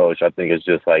single coach. I think it's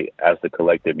just like as the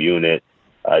collective unit,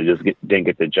 didn't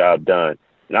get the job done.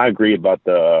 And I agree about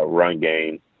the run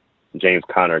game. James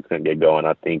Conner couldn't get going.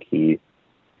 I think he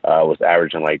was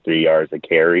averaging like 3 yards a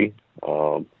carry.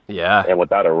 Yeah. And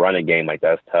without a running game, like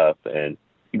that's tough. And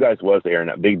you guys was there.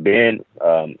 And Big Ben,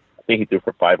 I think he threw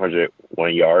for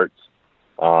 501 yards.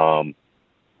 So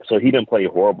he didn't play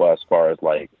horrible as far as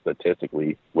like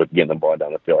statistically with getting the ball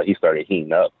down the field. He started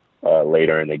heating up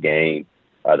later in the game.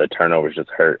 The turnovers just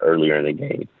hurt earlier in the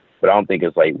game. But I don't think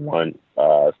it's like one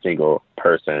single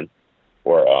person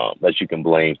or that you can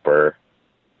blame for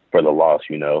the loss,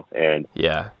 you know. And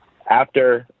yeah,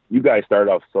 after you guys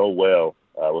started off so well,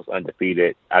 was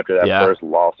undefeated. After that first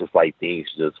loss, it's like things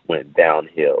just went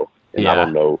downhill. And I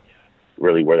don't know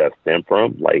really where that stemmed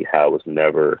from, like how it was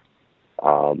never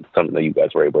something that you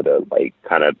guys were able to like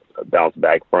kind of bounce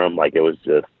back from. Like it was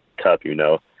just tough, you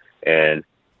know. And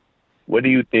what do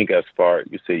you think as far,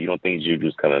 you said you don't think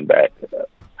Juju's coming back.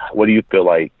 What do you feel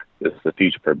like is the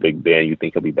future for Big Ben? You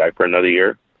think he'll be back for another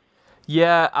year?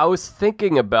 Yeah, I was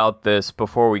thinking about this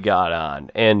before we got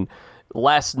on, and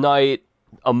last night,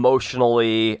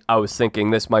 emotionally, I was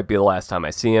thinking this might be the last time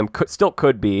I see him. Still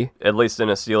could be, at least in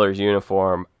a Steelers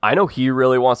uniform. I know he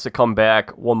really wants to come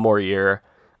back one more year.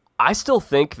 I still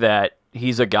think that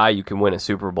he's a guy you can win a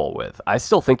Super Bowl with. I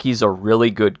still think he's a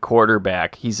really good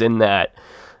quarterback. He's in that.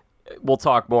 We'll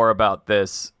talk more about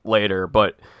this later,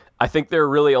 but I think there are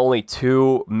really only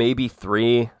two, maybe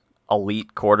three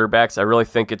elite quarterbacks. I really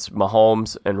think it's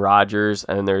Mahomes and Rodgers,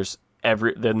 and there's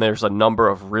a number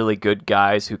of really good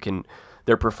guys who can,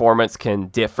 their performance can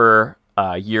differ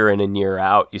year in and year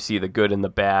out. You see the good and the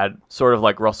bad, sort of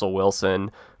like Russell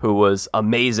Wilson, who was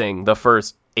amazing the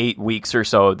first 8 weeks or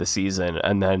so of the season,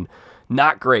 and then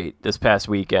not great this past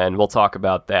weekend. We'll talk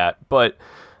about that. But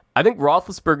I think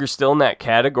Roethlisberger's still in that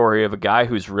category of a guy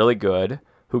who's really good,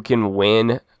 who can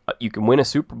win, you can win a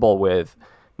Super Bowl with.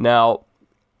 Now,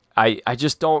 I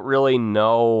just don't really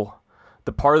know.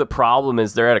 The part of the problem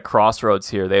is they're at a crossroads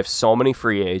here. They have so many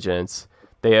free agents.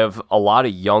 They have a lot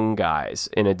of young guys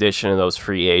in addition to those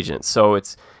free agents. So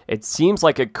it seems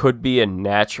like it could be a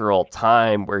natural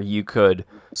time where you could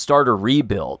start a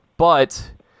rebuild.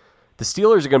 But the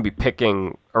Steelers are going to be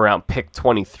picking around pick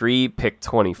 23, pick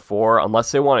 24,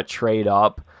 unless they want to trade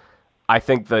up. I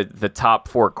think the top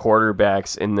four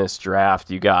quarterbacks in this draft,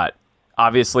 you got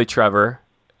obviously Trevor,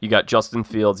 you got Justin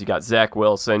Fields, you got Zach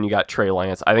Wilson, you got Trey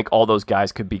Lance. I think all those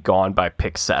guys could be gone by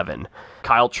pick 7.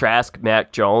 Kyle Trask,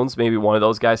 Mac Jones, maybe one of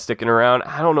those guys sticking around.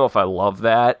 I don't know if I love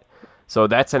that. So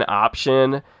that's an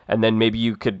option. And then maybe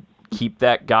you could keep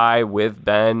that guy with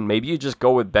Ben. Maybe you just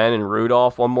go with Ben and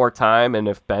Rudolph one more time. And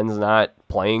if Ben's not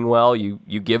playing well, you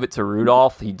give it to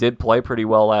Rudolph. He did play pretty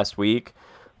well last week.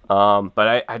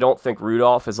 But I don't think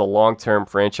Rudolph is a long-term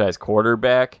franchise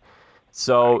quarterback.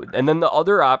 So, and then the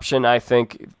other option, I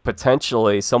think,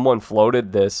 potentially, someone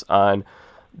floated this on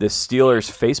the Steelers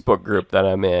Facebook group that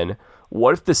I'm in.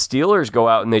 What if the Steelers go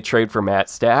out and they trade for Matt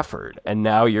Stafford? And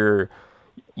now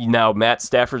Matt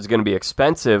Stafford's going to be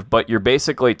expensive, but you're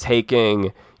basically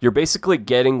getting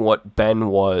what Ben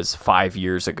was 5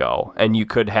 years ago. And you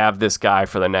could have this guy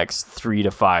for the next 3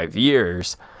 to 5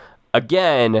 years.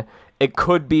 Again, it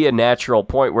could be a natural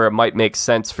point where it might make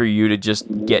sense for you to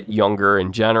just get younger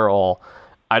in general.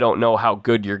 I don't know how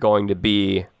good you're going to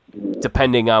be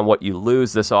depending on what you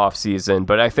lose this offseason,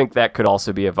 but I think that could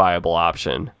also be a viable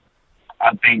option.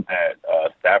 I think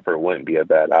that Stafford wouldn't be a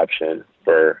bad option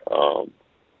for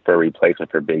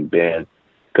replacement for Big Ben.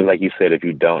 Because like you said, if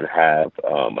you don't have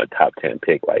a top 10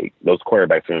 pick, like those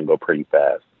quarterbacks are going to go pretty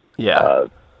fast. Yeah.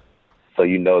 So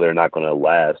they're not going to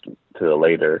last to the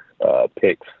later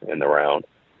picks in the round.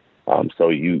 So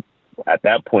you, at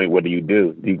that point, what do?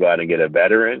 Do you go out and get a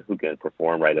veteran who can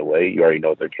perform right away? You already know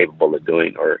what they're capable of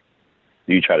doing, or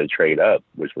do you try to trade up,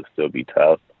 which would still be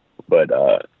tough? But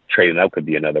trading up could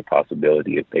be another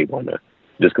possibility if they want to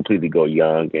just completely go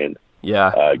young and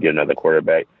get another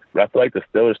quarterback. But I feel like the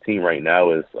Steelers team right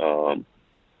now is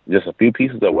just a few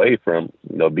pieces away from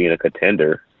being a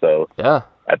contender. So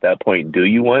at that point, do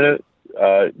you want to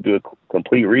do a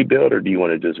complete rebuild, or do you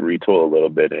want to just retool a little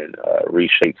bit and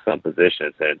reshape some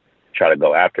positions and try to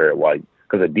go after it?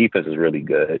 Because the defense is really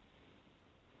good.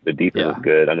 The defense is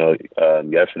good. I know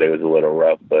yesterday was a little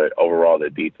rough, but overall the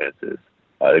defense is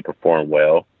they perform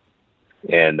well,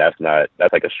 and that's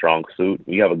like a strong suit.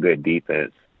 When you have a good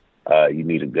defense, you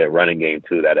need a good running game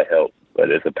too. That'll help.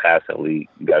 But it's a passing league.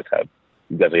 You guys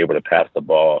are able to pass the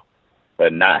ball,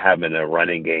 but not having a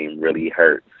running game really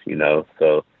hurts.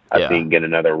 So. I think getting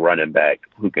another running back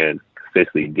who can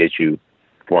consistently get you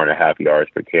 4.5 yards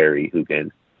per carry, who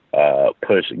can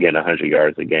push, again, 100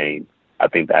 yards a game, I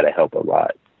think that'll help a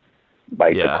lot.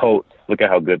 The Colts, look at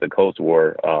how good the Colts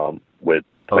were with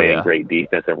playing great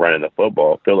defense and running the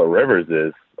football. Phillip Rivers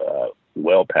is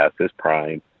well past his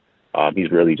prime.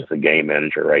 He's really just a game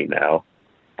manager right now.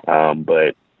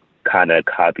 But kind of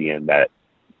copying that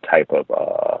type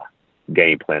of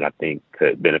game plan, I think,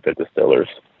 could benefit the Steelers.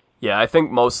 Yeah, I think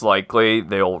most likely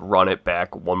they'll run it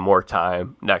back one more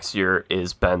time. Next year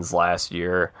is Ben's last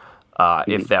year,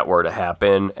 if that were to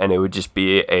happen. And it would just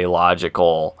be a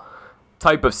logical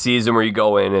type of season where you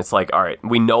go in, it's like, all right,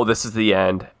 we know this is the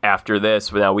end. After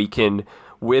this, now we can,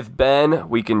 with Ben,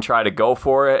 we can try to go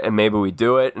for it, and maybe we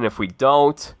do it. And if we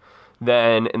don't,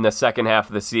 then in the second half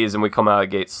of the season, we come out of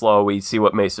the gate slow. We see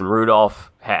what Mason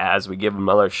Rudolph has. We give him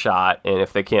another shot. And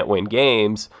if they can't win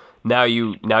games, Now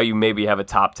you maybe have a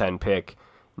top 10 pick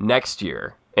next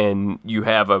year, and you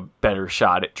have a better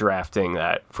shot at drafting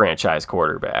that franchise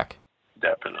quarterback.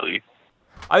 Definitely.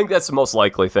 I think that's the most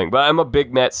likely thing. But I'm a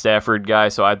big Matt Stafford guy,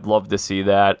 so I'd love to see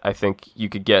that. I think you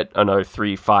could get another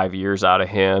 3-5 years out of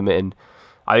him, and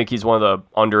I think he's one of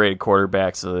the underrated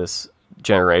quarterbacks of this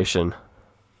generation.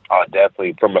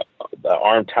 Definitely. From the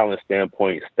arm talent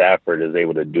standpoint, Stafford is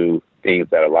able to do things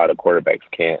that a lot of quarterbacks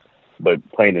can't. But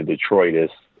playing in Detroit is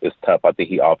tough. I think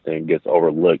he often gets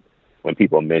overlooked when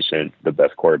people mention the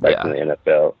best quarterbacks in the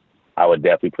NFL. I would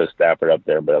definitely put Stafford up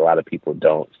there, but a lot of people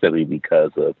don't, simply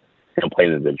because of him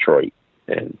playing in Detroit.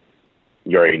 And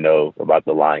you already know about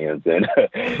the Lions, and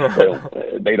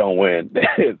they don't win.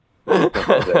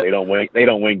 They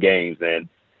don't win games, and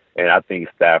I think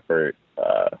Stafford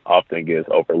often gets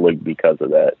overlooked because of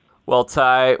that. Well,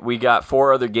 Ty, we got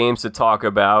 4 other games to talk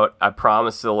about. I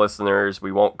promise the listeners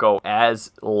we won't go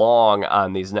as long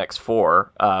on these next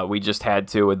 4. We just had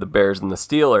to with the Bears and the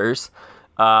Steelers.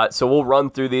 So we'll run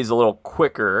through these a little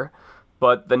quicker.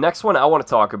 But the next one I want to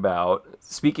talk about,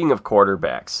 speaking of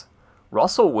quarterbacks,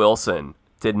 Russell Wilson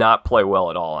did not play well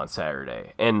at all on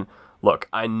Saturday. And look,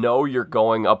 I know you're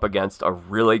going up against a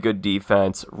really good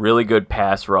defense, really good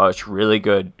pass rush, really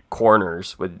good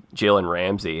corners with Jalen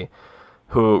Ramsey,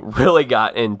 who really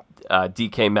got in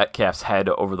DK Metcalf's head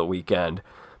over the weekend.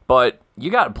 But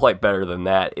you got to play better than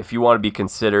that if you want to be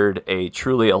considered a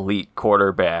truly elite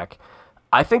quarterback.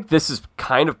 I think this is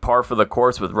kind of par for the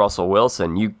course with Russell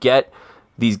Wilson. You get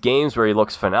these games where he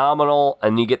looks phenomenal,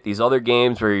 and you get these other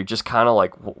games where you're just kind of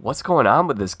like, what's going on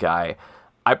with this guy?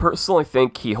 I personally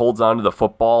think he holds on to the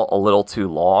football a little too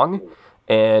long.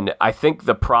 And I think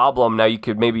the problem now, you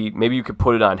could maybe you could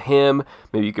put it on him,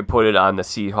 maybe you could put it on the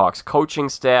Seahawks coaching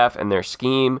staff and their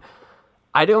scheme.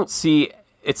 I don't see,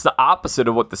 it's the opposite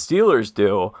of what the Steelers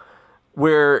do,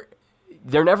 where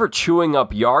they're never chewing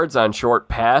up yards on short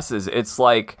passes. It's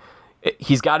like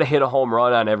he's got to hit a home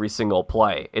run on every single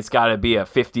play. It's got to be a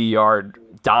 50-yard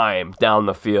dime down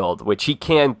the field, which he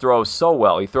can throw so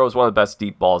well. He throws one of the best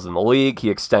deep balls in the league. He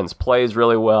extends plays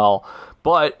really well,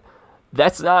 but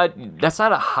that's not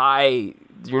a high.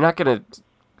 You're not going to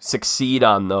succeed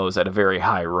on those at a very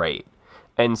high rate.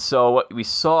 And so what we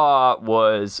saw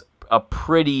was a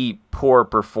pretty poor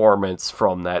performance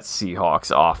from that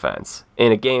Seahawks offense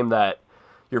in a game that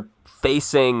you're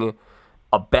facing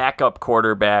a backup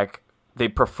quarterback. They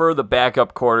prefer the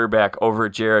backup quarterback over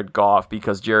Jared Goff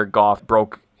because Jared Goff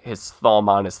broke his thumb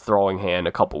on his throwing hand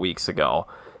a couple weeks ago.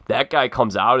 That guy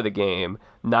comes out of the game.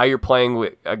 Now you're playing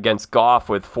against Goff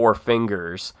with 4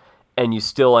 fingers, and you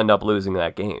still end up losing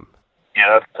that game.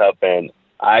 Yeah, that's tough. And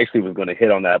I actually was going to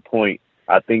hit on that point.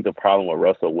 I think the problem with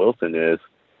Russell Wilson is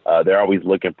they're always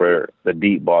looking for the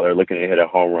deep ball. They're looking to hit a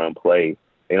home run play.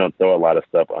 They don't throw a lot of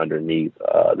stuff underneath.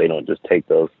 They don't just take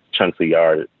those chunks of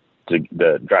yards to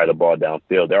drive the ball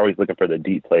downfield. They're always looking for the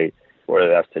deep play, whether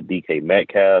that's to DK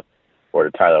Metcalf or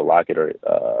to Tyler Lockett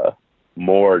or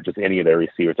Moore, just any of their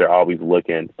receivers. They're always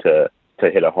looking to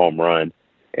hit a home run.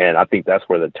 And I think that's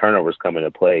where the turnovers come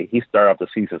into play. He started off the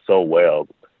season so well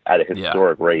at a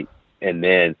historic rate, and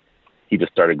then he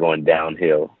just started going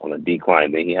downhill on a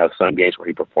decline. Then he has some games where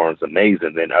he performs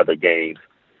amazing, then other games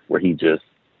where he just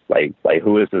like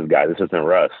who is this guy? This isn't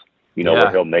Russ.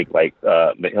 Where he'll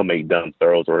make dumb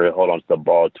throws, or he'll hold on to the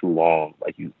ball too long,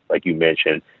 like you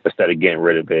mentioned, instead of getting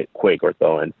rid of it quick or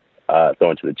throwing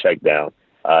to the check down.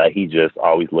 He just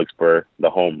always looks for the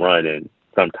home run, and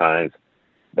sometimes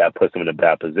that puts them in a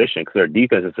bad position because their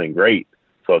defense isn't great.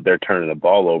 So if they're turning the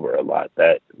ball over a lot,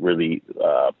 that really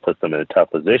puts them in a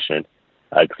tough position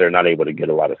because they're not able to get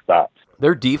a lot of stops.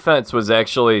 Their defense was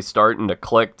actually starting to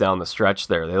click down the stretch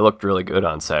there. They looked really good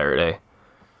on Saturday.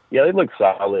 Yeah, they looked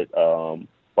solid.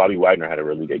 Bobby Wagner had a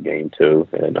really good game too.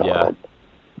 And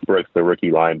Brooks, the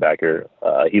rookie linebacker,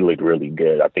 he looked really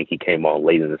good. I think he came on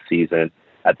late in the season.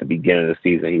 At the beginning of the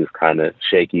season, he was kind of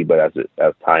shaky, but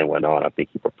as time went on, I think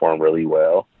he performed really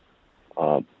well.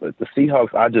 But the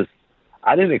Seahawks,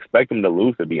 I didn't expect them to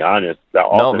lose, to be honest.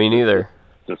 No, me neither.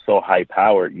 Just so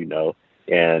high-powered,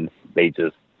 and they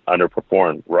just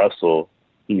underperformed. Russell,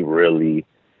 he really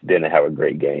didn't have a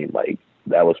great game. Like,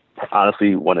 that was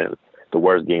honestly one of the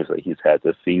worst games that he's had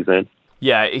this season.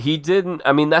 Yeah, he didn't.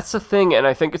 I mean, that's the thing, and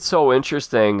I think it's so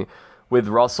interesting with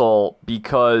Russell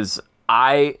because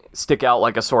I stick out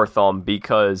like a sore thumb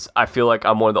because I feel like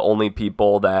I'm one of the only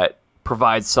people that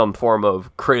provides some form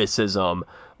of criticism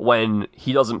when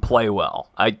he doesn't play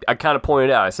well. I kind of pointed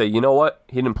out, I say, you know what?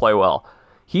 He didn't play well.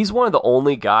 He's one of the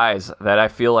only guys that I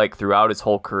feel like throughout his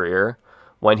whole career,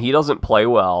 when he doesn't play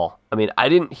well, I mean, I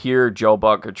didn't hear Joe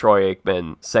Buck or Troy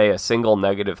Aikman say a single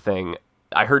negative thing.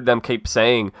 I heard them keep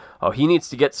saying, oh, he needs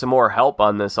to get some more help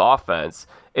on this offense.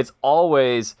 It's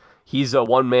always, he's a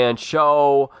one-man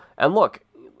show. And look,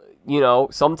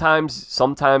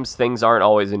 sometimes things aren't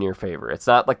always in your favor. It's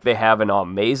not like they have an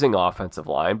amazing offensive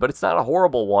line, but it's not a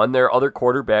horrible one. There are other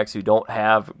quarterbacks who don't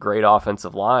have great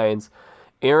offensive lines.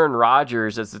 Aaron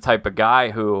Rodgers is the type of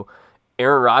guy who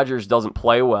Aaron Rodgers doesn't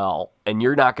play well, and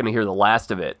you're not going to hear the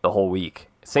last of it the whole week.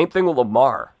 Same thing with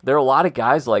Lamar. There are a lot of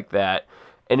guys like that.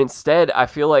 And instead, I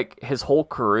feel like his whole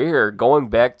career, going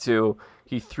back to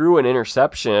he threw an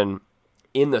interception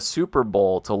in the Super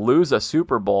Bowl to lose a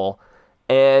Super Bowl,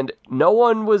 and no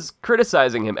one was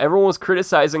criticizing him. Everyone was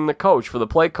criticizing the coach for the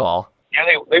play call. Yeah,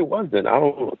 they wasn't. I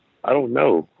don't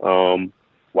know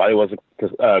why they wasn't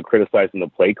criticizing the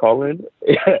play calling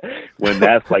when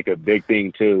that's like a big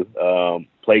thing too.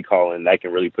 Play calling that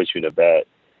can really put you in a bad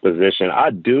position.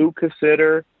 I do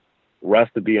consider Russ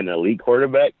to be an elite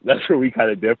quarterback. That's where we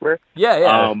kind of differ.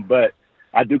 Yeah. But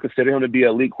I do consider him to be an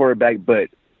elite quarterback, but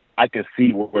I can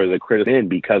see where the criticism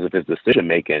because of his decision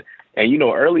making. And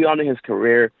early on in his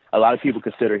career, a lot of people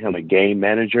consider him a game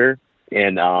manager,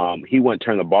 and he wouldn't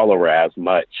turn the ball over as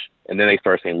much. And then they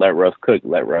start saying, let Russ cook.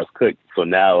 So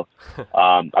now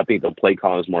I think the play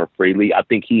calling is more freely. I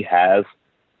think he has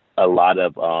a lot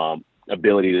of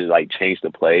ability to change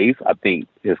the plays. I think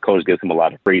his coach gives him a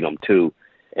lot of freedom too.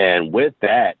 And with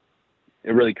that,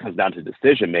 it really comes down to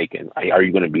decision making. Are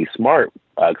you going to be smart?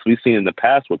 Because we've seen in the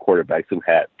past with quarterbacks who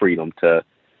had freedom to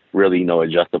really,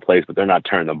 adjust the plays, but they're not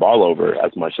turning the ball over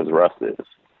as much as Russ is.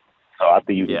 So I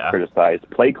think you can criticize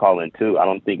play calling too. I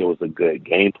don't think it was a good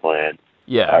game plan.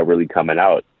 Really coming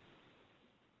out.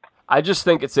 I just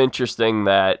think it's interesting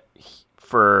that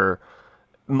for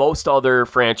most other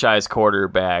franchise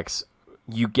quarterbacks,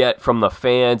 you get from the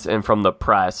fans and from the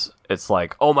press, it's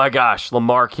like, oh my gosh,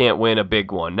 Lamar can't win a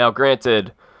big one. Now,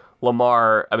 granted,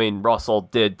 Russell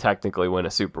did technically win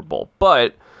a Super Bowl,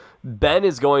 but Ben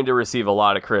is going to receive a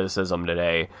lot of criticism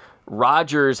today.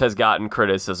 Rodgers has gotten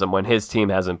criticism when his team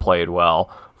hasn't played well.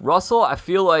 Russell, I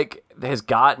feel like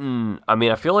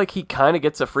I feel like he kind of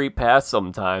gets a free pass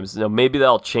sometimes. Maybe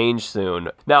that'll change soon.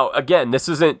 Now, again, this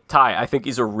isn't Ty. I think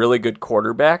he's a really good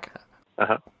quarterback.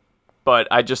 But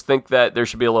I just think that there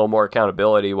should be a little more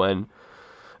accountability when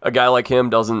a guy like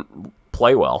him doesn't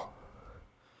play well.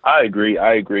 I agree.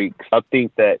 I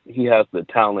think that he has the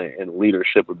talent and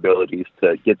leadership abilities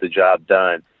to get the job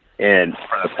done. And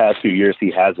for the past few years,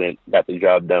 he hasn't got the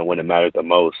job done when it mattered the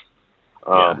most.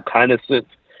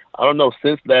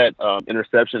 Since that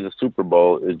interception in the Super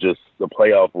Bowl, is just the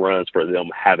playoff runs for them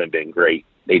haven't been great.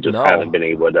 They just haven't been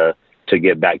able to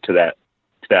get back to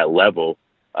that level.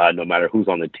 No matter who's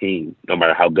on the team, no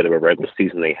matter how good of a regular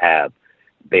season they haven't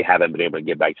been able to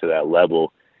get back to that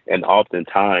level. And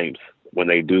oftentimes when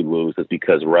they do lose, it's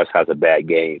because Russ has a bad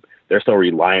game. They're so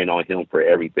relying on him for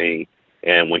everything.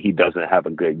 And when he doesn't have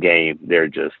a good game, they're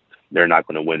not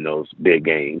going to win those big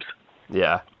games.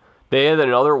 Yeah. They had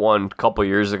another one a couple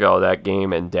years ago, that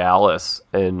game in Dallas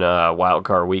in Wild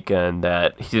Card Weekend,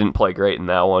 that he didn't play great in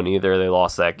that one either. They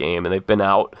lost that game, and they've been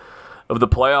out of the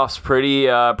playoffs pretty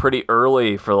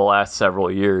early for the last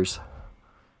several years.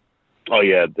 Oh,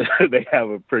 yeah. They have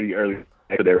a pretty early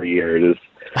exit every year.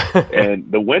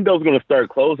 And the window's going to start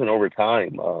closing over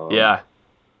time.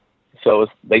 So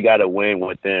they got to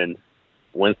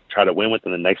try to win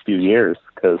within the next few years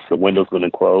because the window's going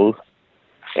to close.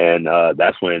 And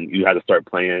that's when you have to start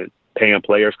paying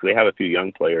players, because they have a few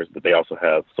young players, but they also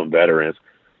have some veterans.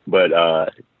 But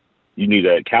you need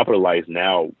to capitalize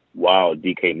now while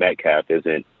DK Metcalf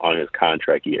isn't on his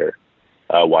contract year,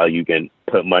 while you can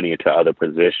put money into other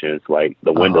positions. Like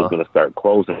the window's going to start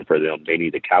closing for them. They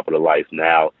need to capitalize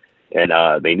now, and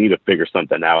they need to figure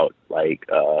something out. Like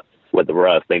with the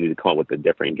Russ, they need to come up with a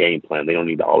different game plan. They don't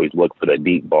need to always look for the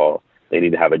deep ball. They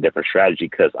need to have a different strategy,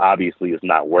 because obviously it's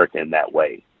not working that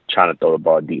way. Trying to throw the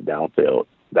ball deep downfield,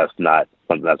 that's not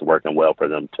something that's working well for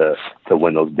them to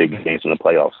win those big games in the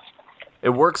playoffs.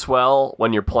 It works well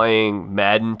when you're playing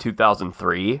Madden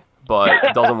 2003, but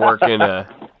it doesn't work in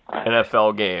a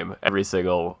NFL game every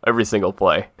single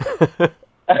play.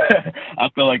 I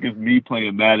feel like it's me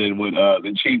playing Madden when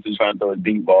the Chiefs are trying to throw a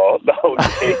deep ball.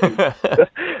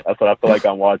 That's what I feel like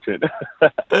I'm watching.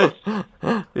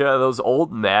 Yeah, those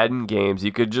old Madden games,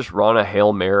 you could just run a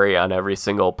Hail Mary on every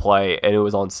single play, and it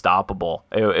was unstoppable.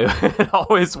 It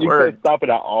always worked. You couldn't stop it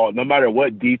at all. No matter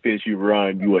what defense you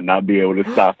run, you would not be able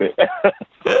to stop it.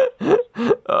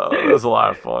 It was a lot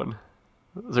of fun.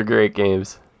 Those are great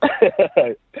games.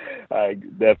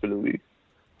 Definitely.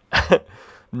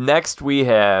 Next, we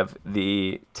have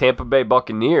the Tampa Bay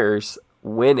Buccaneers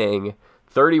winning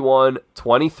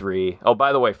 31-23. Oh,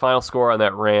 by the way, final score on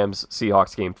that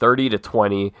Rams-Seahawks game,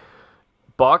 30-20.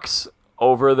 Bucks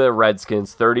over the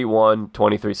Redskins,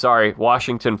 31-23. Sorry,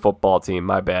 Washington football team,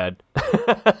 my bad.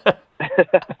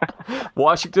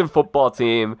 Washington football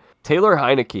team, Taylor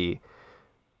Heineke.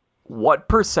 What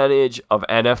percentage of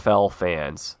NFL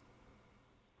fans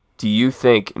do you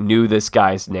think knew this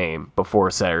guy's name before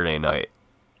Saturday night?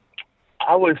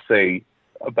 I would say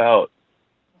about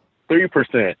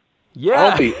 3%. Yeah.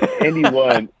 I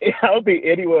don't think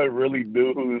anyone really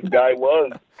knew who this guy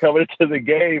was coming into the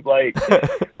game. Like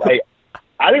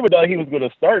I didn't even know he was going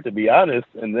to start, to be honest.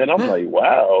 And then I'm like,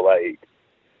 wow, like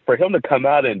for him to come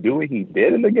out and do what he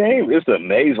did in the game, it's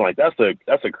amazing. Like that's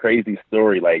a crazy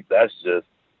story. Like that's just,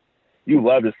 you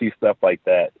love to see stuff like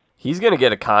that. He's going to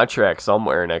get a contract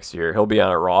somewhere next year. He'll be on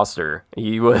a roster.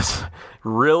 He was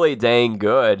really dang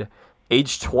good.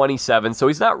 Age 27, so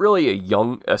he's not really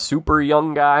a super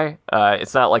young guy.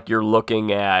 It's not like you're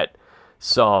looking at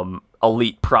some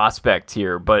elite prospect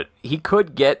here, but he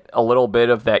could get a little bit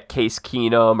of that Case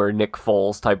Keenum or Nick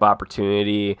Foles type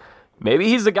opportunity. Maybe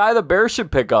he's the guy the Bears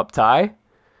should pick up, Ty.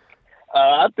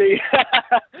 I think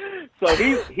so.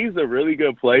 He's a really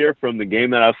good player from the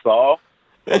game that I saw,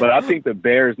 but I think the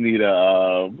Bears need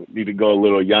to go a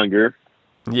little younger.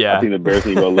 Yeah, I think the Bears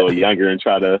need to go a little younger and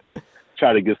try to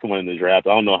get someone in the draft.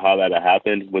 I don't know how that'll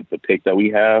happen with the pick that we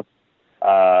have.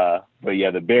 But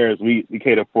yeah, the Bears, we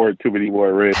can't afford too many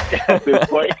more rings at this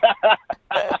point.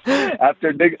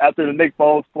 after the Nick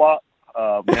Foles flop,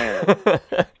 man.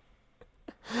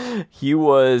 He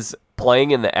was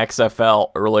playing in the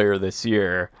XFL earlier this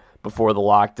year before the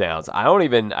lockdowns.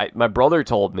 My brother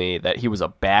told me that he was a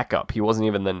backup. He wasn't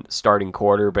even the starting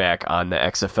quarterback on the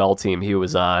XFL team he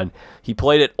was on. He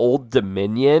played at Old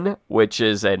Dominion, which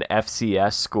is an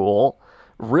FCS school.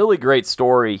 Really great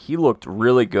story. He looked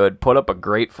really good, put up a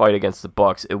great fight against the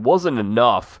Bucs. It wasn't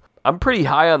enough. I'm pretty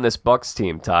high on this Bucs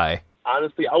team, Ty.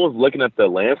 Honestly, I was looking at the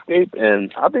landscape,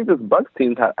 and I think this Bucs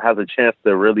team has a chance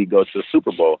to really go to the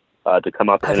Super Bowl, to come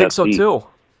out the NFC. I think so, too.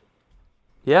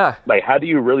 Yeah. Like, how do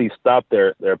you really stop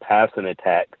their passing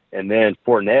attack? And then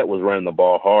Fournette was running the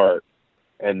ball hard.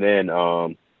 And then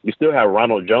you still have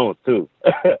Ronald Jones, too.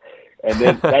 And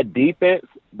then that defense,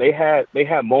 they had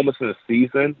moments in the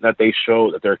season that they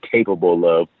showed that they're capable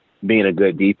of being a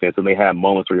good defense. And they had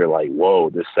moments where you're like,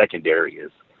 whoa, this secondary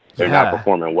they're not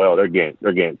performing well. They're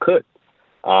getting cooked.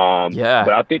 But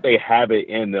I think they have it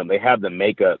in them. They have the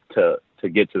makeup to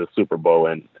get to the Super Bowl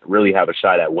and really have a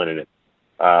shot at winning it.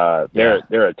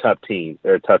 They're a tough team.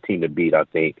 They're a tough team to beat, I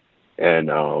think.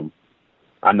 And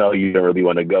I know you don't really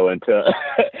want to go into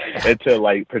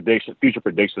like future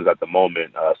predictions at the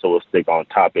moment. So we'll stick on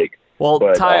topic. Well,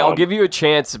 but, Ty, I'll give you a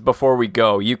chance before we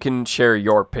go. You can share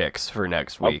your picks for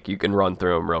next week. You can run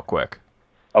through them real quick.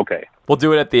 Okay. We'll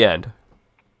do it at the end.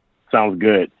 Sounds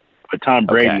good. But Tom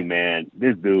Brady, man,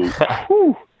 this dude,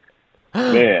 whew,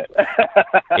 man.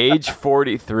 Age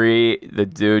 43, the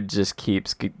dude just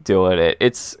keeps doing it.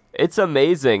 It's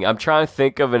amazing. I'm trying to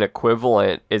think of an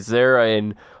equivalent. Is there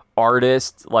an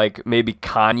artist like maybe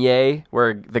Kanye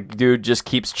where the dude just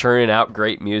keeps churning out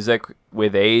great music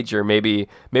with age? Or maybe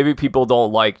people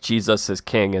don't like Jesus is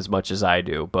King as much as I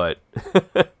do, but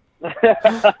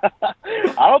I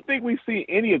don't think we see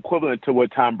any equivalent to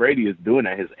what Tom Brady is doing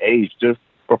at his age, just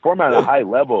performing at a high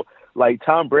level. Like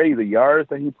Tom Brady, the yards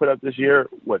that he put up this year,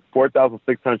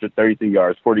 4,633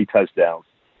 yards, 40 touchdowns.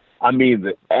 I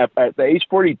mean, at the age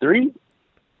 43,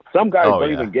 some guys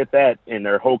don't even get that in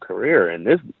their whole career. And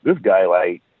this guy,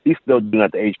 like, he's still doing it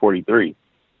at the age 43.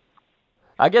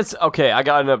 I guess, okay, I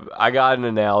got an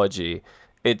analogy.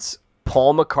 It's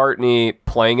Paul McCartney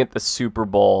playing at the Super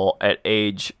Bowl at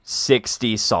age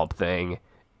 60-something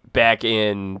back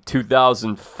in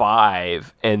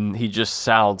 2005, and he just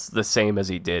sounds the same as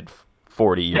he did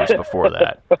 40 years before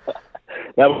that.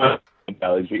 That was an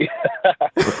analogy.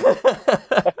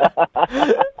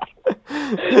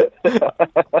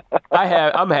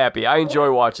 I'm happy. I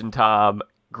enjoy watching Tom.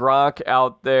 Gronk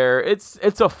out there. It's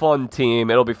a fun team.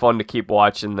 It'll be fun to keep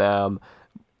watching them.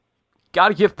 Got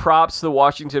to give props to the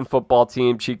Washington football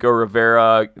team. Chico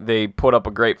Rivera, they put up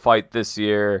a great fight this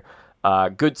year.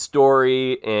 Good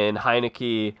story in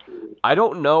Heineke. I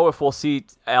don't know if we'll see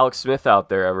Alex Smith out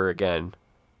there ever again.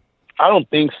 I don't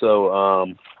think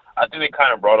so. I think they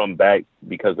kind of brought him back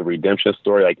because of the redemption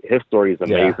story. Like, his story is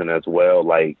amazing as well.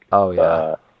 Like,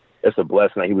 it's a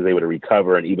blessing that he was able to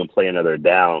recover and even play another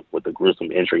down with a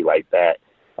gruesome injury like that.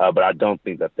 But I don't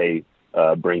think that they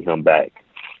bring him back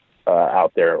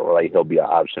out there, or like he'll be an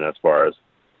option as far as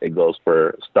it goes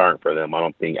for starting for them. I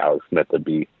don't think Alex Smith would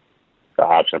be the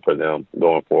option for them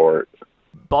going forward.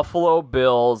 Buffalo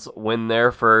Bills win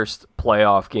their first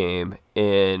playoff game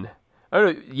in...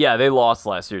 they lost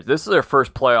last year. This is their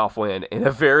first playoff win in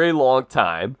a very long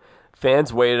time.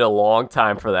 Fans waited a long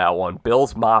time for that one.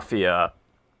 Bills Mafia,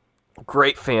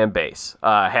 great fan base.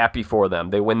 Happy for them.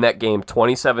 They win that game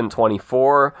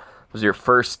 27-24. It was your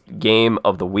first game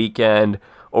of the weekend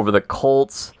over the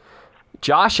Colts.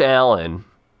 Josh Allen,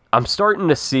 I'm starting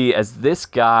to see as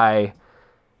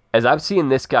I'm seeing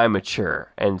this guy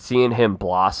mature and seeing him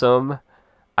blossom,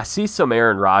 I see some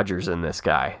Aaron Rodgers in this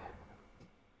guy.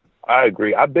 I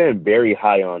agree. I've been very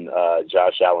high on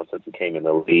Josh Allen since he came in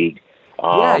the league.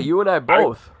 Yeah, you and I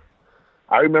both.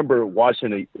 I remember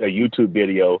watching a YouTube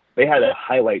video. They had a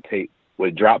highlight tape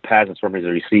with drop passes from his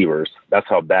receivers. That's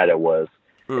how bad it was.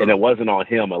 And it wasn't on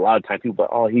him. A lot of times people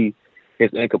are like, his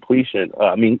completion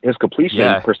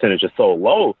percentage is so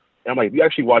low. And I'm like, if you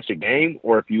actually watch a game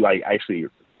or if you like actually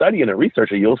study and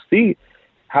research it, you'll see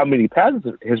how many passes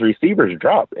his receivers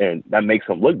drop. And that makes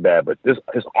him look bad. But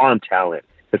his arm talent,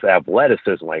 his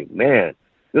athleticism, like, man,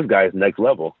 this guy is next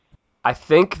level. I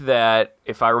think that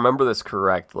if I remember this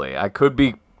correctly, I could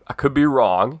be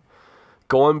wrong.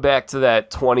 Going back to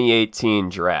that 2018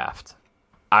 draft,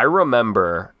 I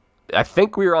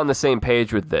think we were on the same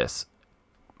page with this.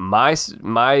 My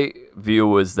view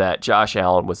was that Josh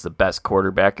Allen was the best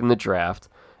quarterback in the draft,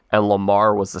 and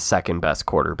Lamar was the second best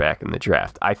quarterback in the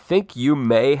draft. I think you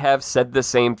may have said the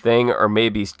same thing, or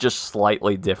maybe just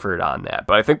slightly differed on that.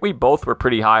 But I think we both were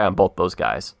pretty high on both those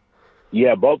guys.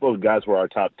 Yeah, both those guys were our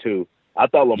top two. I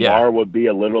thought Lamar would be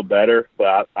a little better,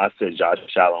 but I said Josh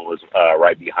Allen was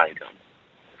right behind him.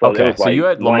 So okay, so you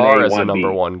had Lamar as the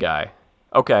number one guy.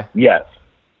 Okay. Yes.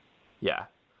 Yeah.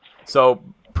 So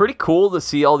pretty cool to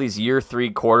see all these year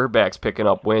 3 quarterbacks picking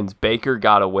up wins. Baker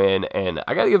got a win, and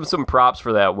I got to give him some props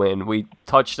for that win. We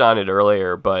touched on it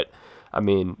earlier, but, I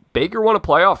mean, Baker won a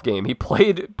playoff game. He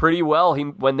played pretty well.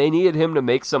 When they needed him to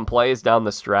make some plays down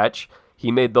the stretch,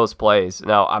 he made those plays.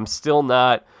 Now,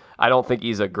 I don't think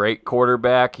he's a great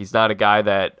quarterback. He's not a guy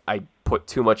that I put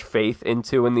too much faith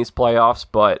into in these playoffs,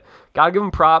 but got to give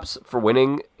him props for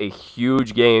winning a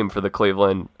huge game for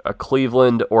a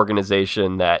Cleveland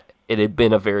organization that it had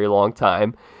been a very long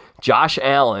time. Josh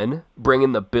Allen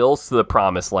bringing the Bills to the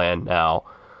promised land now.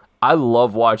 I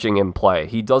love watching him play.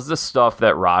 He does the stuff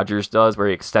that Rodgers does where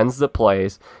he extends the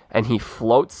plays and he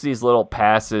floats these little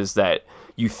passes that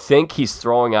you think he's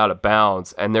throwing out of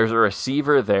bounds, and there's a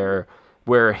receiver there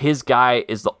where his guy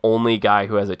is the only guy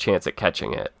who has a chance at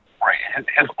catching it. Right.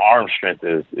 His arm strength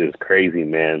is crazy,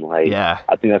 man. Like, yeah.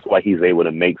 I think that's why he's able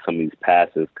to make some of these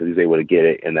passes, because he's able to get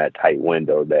it in that tight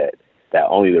window that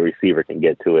only the receiver can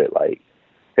get to it. Like,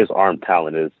 his arm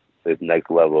talent is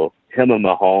next level. Him and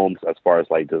Mahomes, as far as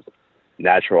like just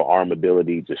natural arm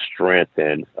ability, just strength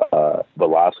and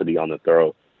velocity on the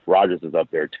throw. Rodgers is up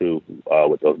there too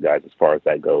with those guys as far as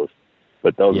that goes.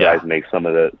 But those guys make some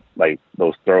of the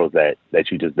those throws that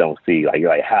you just don't see.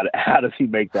 Like how does he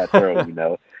make that throw? You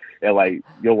know, and like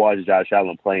you'll watch Josh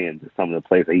Allen playing some of the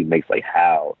plays that he makes. Like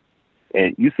how,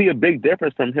 and you see a big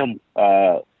difference from him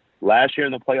last year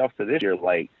in the playoffs to this year.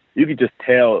 Like you could just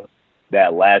tell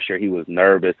that last year he was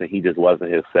nervous and he just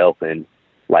wasn't himself, and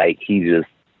like he just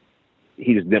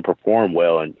didn't perform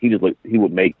well, and he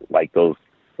would make like those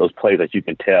plays that you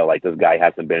can tell like this guy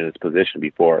hasn't been in this position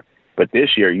before. But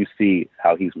this year you see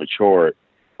how he's matured,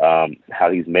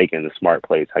 how he's making the smart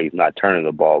plays, how he's not turning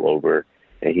the ball over,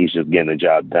 and he's just getting the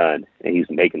job done, and he's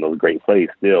making those great plays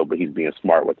still, but he's being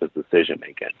smart with his decision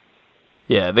making.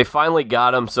 Yeah, they finally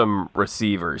got him some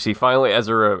receivers. He finally has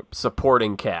a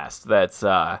supporting cast that's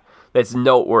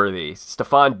noteworthy.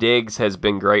 Stephon Diggs has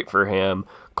been great for him.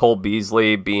 Cole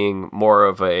Beasley being more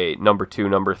of a number 2,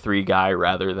 number 3 guy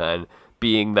rather than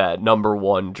being that number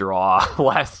 1 draw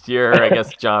last year. I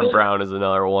guess John Brown is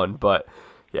another one, but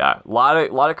yeah, a lot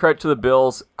of credit to the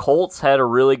Bills. Colts had a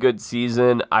really good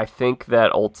season. I think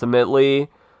that ultimately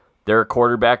they're a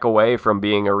quarterback away from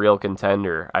being a real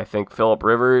contender. I think Phillip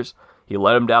Rivers, he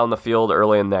let him down the field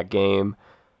early in that game.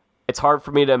 It's hard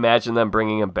for me to imagine them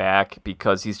bringing him back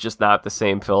because he's just not the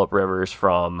same Phillip Rivers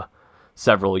from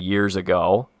several years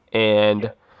ago.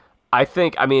 And I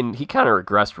think, he kind of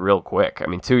regressed real quick.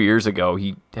 2 years ago,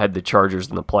 he had the Chargers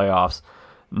in the playoffs.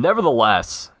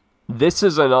 Nevertheless, this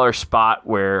is another spot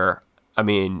where,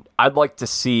 I'd like to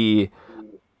see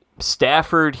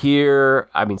Stafford here.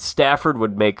 Stafford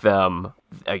would make them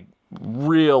a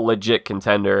real legit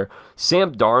contender.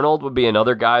 Sam Darnold would be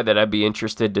another guy that I'd be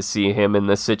interested to see him in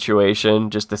this situation,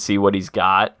 just to see what he's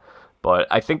got. But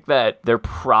I think that they're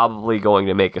probably going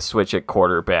to make a switch at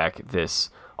quarterback this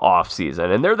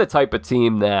offseason. And they're the type of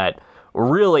team that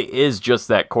really is just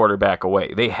that quarterback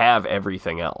away. They have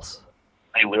everything else.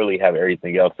 They literally have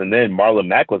everything else. And then Marlon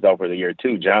Mack was out for the year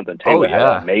too. Jonathan Taylor had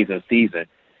an amazing season.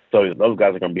 So those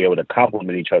guys are going to be able to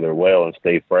complement each other well and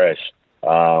stay fresh.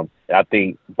 I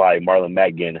think by Marlon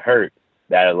Mack getting hurt,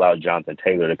 that allowed Jonathan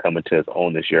Taylor to come into his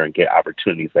own this year and get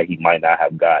opportunities that he might not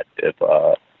have got if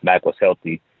Mack was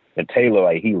healthy. And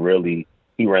Taylor,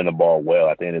 he he ran the ball well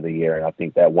at the end of the year, and I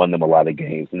think that won them a lot of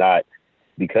games. Not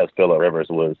because Phillip Rivers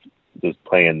was just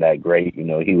playing that great. You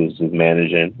know, he was just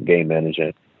game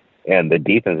managing, and the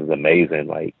defense is amazing.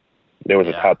 Like, there was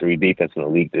a top 3 defense in the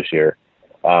league this year.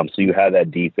 So you have that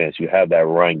defense, you have that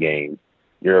run game.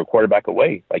 You're a quarterback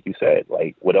away, like you said.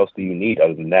 Like, what else do you need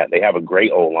other than that? They have a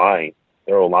great O-line.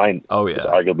 Their O-line is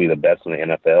arguably the best in the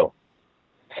NFL.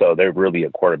 So they're really a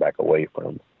quarterback away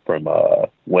from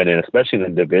winning, especially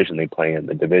in the division they play in.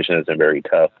 The division isn't very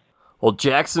tough. Well,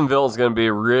 Jacksonville is going to be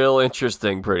real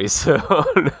interesting pretty soon.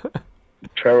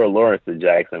 Trevor Lawrence to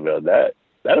Jacksonville. That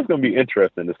is going to be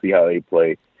interesting to see how they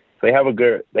play. They have a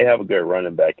good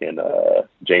running back in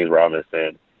James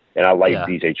Robinson, and I like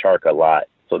DJ Chark a lot.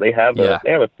 So they have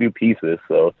a few pieces.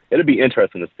 So it'll be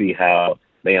interesting to see how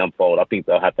they unfold. I think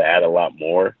they'll have to add a lot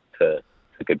more to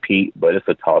compete, but it's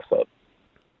a toss-up.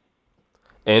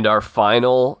 And our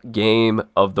final game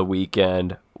of the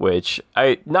weekend, which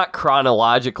not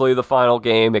chronologically the final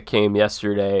game, it came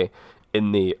yesterday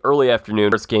in the early afternoon,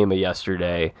 first game of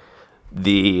yesterday,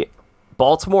 the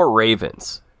Baltimore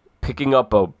Ravens picking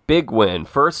up a big win,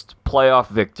 first playoff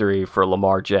victory for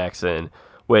Lamar Jackson,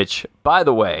 which, by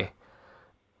the way,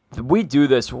 we do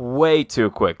this way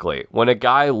too quickly. When a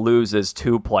guy loses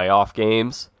 2 playoff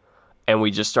games, and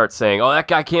we just start saying, oh, that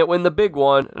guy can't win the big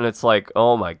one. And it's like,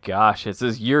 oh my gosh, this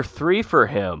is year 3 for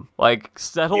him. Like,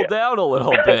 settle down a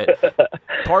little bit.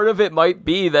 Part of it might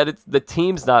be that the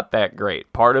team's not that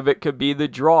great. Part of it could be the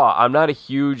draw.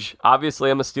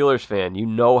 Obviously I'm a Steelers fan. You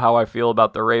know how I feel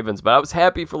about the Ravens, but I was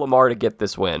happy for Lamar to get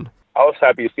this win. I was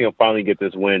happy to see him finally get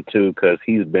this win too, because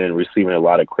he's been receiving a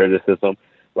lot of criticism.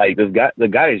 Like, the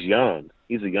guy is young.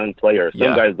 He's a young player.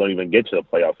 Some guys don't even get to the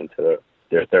playoffs until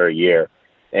their 3rd year.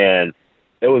 And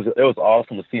it was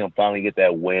awesome to see him finally get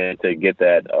that win, to get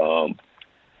that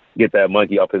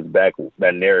monkey off his back,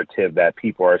 that narrative that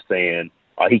people are saying,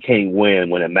 he can't win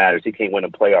when it matters. He can't win a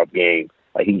playoff game.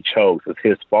 Like, he chokes. It's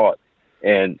his fault.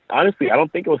 And honestly, I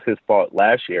don't think it was his fault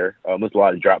last year. It was a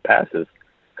lot of drop passes,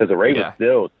 because the Ravens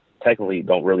still technically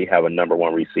don't really have a number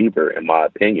 1 receiver, in my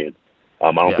opinion.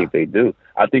 I don't think they do.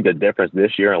 I think the difference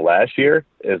this year and last year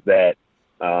is that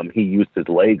he used his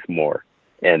legs more.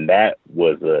 And that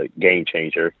was a game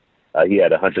changer. He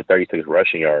had 136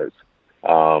 rushing yards.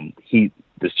 He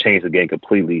just changed the game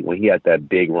completely when he had that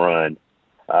big run,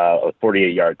 a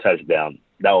 48-yard touchdown.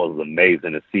 That was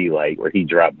amazing to see, like, where he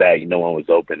dropped back, no one was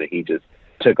open, and he just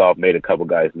took off, made a couple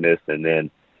guys miss, and then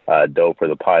dove for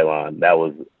the pylon. That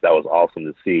was awesome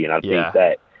to see, and I think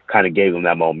that kind of gave him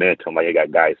that momentum. Like, it got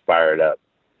guys fired up,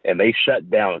 and they shut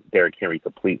down Derrick Henry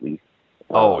completely.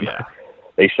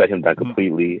 They shut him down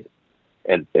completely.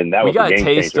 And that was a game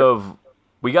changer.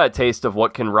 We got a taste of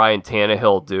what can Ryan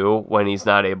Tannehill do when he's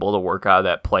not able to work out of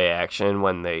that play action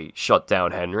when they shut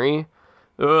down Henry.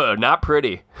 Not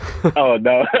pretty. Oh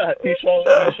no, he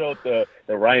showed the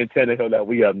Ryan Tannehill that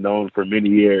we have known for many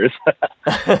years.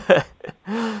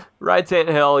 Ryan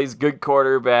Tannehill, he's a good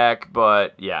quarterback,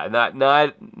 but not.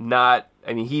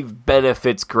 I mean, he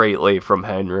benefits greatly from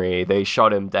Henry. They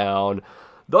shut him down.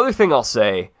 The other thing I'll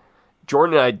say,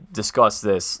 Jordan and I discussed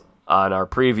this on our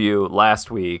preview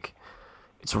last week.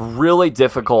 It's really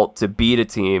difficult to beat a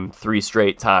team 3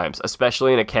 straight times,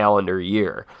 especially in a calendar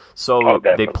year. So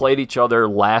they played each other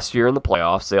last year in the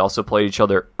playoffs. They also played each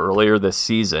other earlier this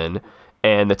season,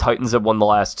 and the Titans have won the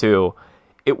last 2.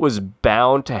 It was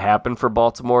bound to happen for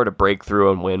Baltimore to break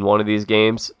through and win one of these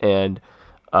games, and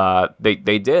they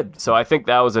did. So I think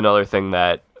that was another thing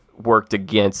that worked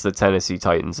against the Tennessee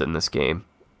Titans in this game.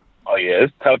 Oh, yeah,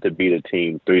 it's tough to beat a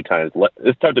team 3 times.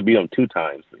 It's tough to beat them 2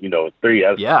 times. 3.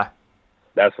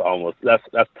 That's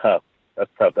tough.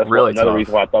 That's tough. That's really another tough.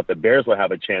 reason why I thought the Bears would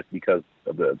have a chance, because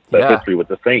of the history with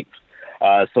the Saints.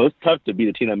 So it's tough to beat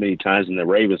a team that many times, and the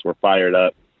Ravens were fired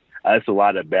up. That's a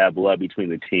lot of bad blood between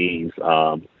the teams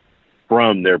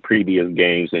from their previous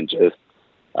games, and just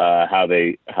how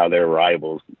they're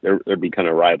rivals. They're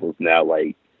becoming rivals now.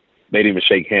 Like, they didn't even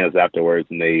shake hands afterwards,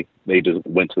 and they just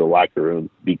went to the locker room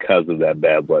because of that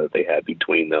bad blood that they had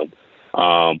between them.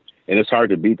 And it's hard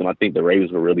to beat them. I think the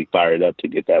Ravens were really fired up to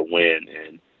get that win,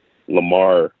 and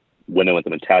Lamar went in with the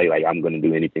mentality, like, I'm going to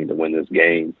do anything to win this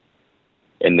game.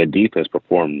 And the defense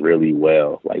performed really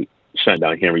well. Like, shutting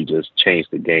down Henry just changed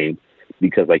the game,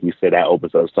 because, like you said, that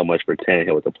opens up so much for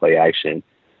Tannehill with the play action.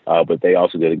 But they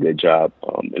also did a good job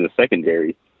in the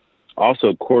secondary.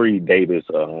 Also, Corey Davis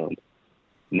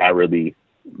not really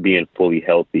being fully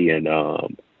healthy and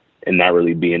not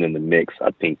really being in the mix.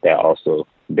 I think that also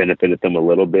benefited them a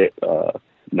little bit,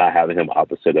 not having him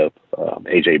opposite of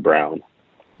A.J. Brown.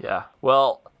 Yeah.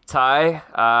 Well, Ty,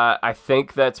 I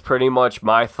think that's pretty much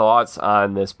my thoughts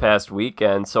on this past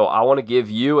weekend. So I want to give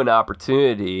you an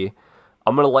opportunity.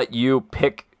 I'm going to let you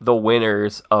pick the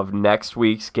winners of next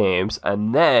week's games,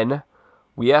 and then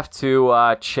we have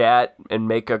to chat and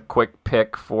make a quick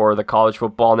pick for the College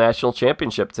Football National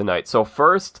Championship tonight. So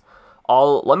first,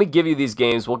 let me give you these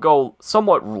games. We'll go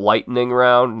somewhat lightning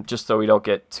round just so we don't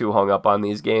get too hung up on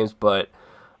these games. But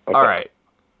Okay. All right,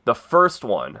 the first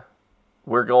one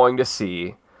we're going to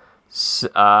see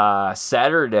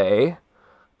Saturday.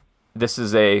 This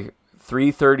is a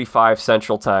 3:35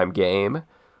 Central Time game.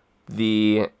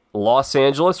 The Los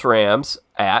Angeles Rams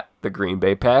at the Green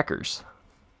Bay Packers.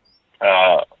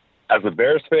 As a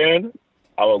Bears fan,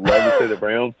 I would love to say the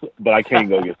Rams, but I can't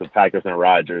go against the Packers and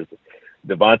Rodgers.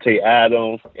 Devontae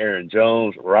Adams, Aaron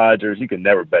Jones, Rodgers. You can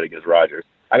never bet against Rodgers.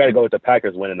 I got to go with the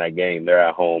Packers winning that game. They're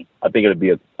at home. I think it'll be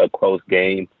a close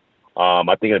game. I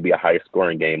think it'll be a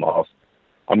high-scoring game also.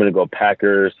 I'm going to go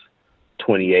Packers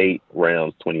 28,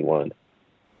 Rams 21.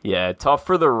 Yeah, tough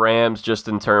for the Rams just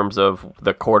in terms of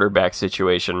the quarterback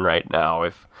situation right now.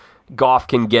 If Goff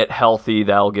can get healthy,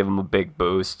 that'll give him a big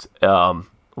boost.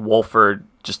 Wolford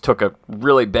just took a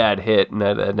really bad hit and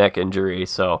had a neck injury,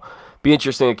 so be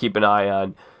interesting to keep an eye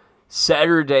on.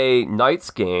 Saturday night's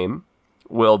game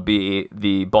will be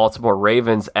the Baltimore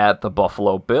Ravens at the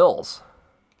Buffalo Bills.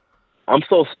 I'm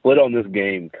so split on this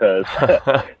game because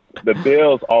the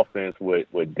Bills' offense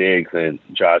with Diggs and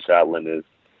Josh Allen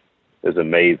is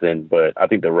amazing, but I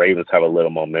think the Ravens have a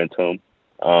little momentum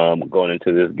going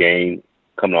into this game,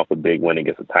 coming off a big win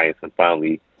against the Titans and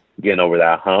finally getting over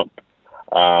that hump.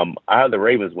 I have the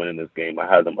Ravens winning this game. I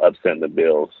have them upsetting the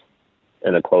Bills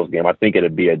in a close game. I think it'll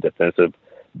be a defensive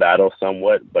battle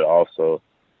somewhat, but also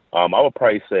I would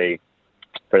probably say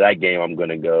for that game I'm going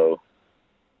to go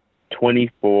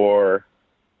 24-17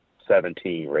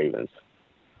 Ravens.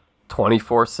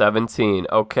 24-17.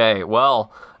 Okay,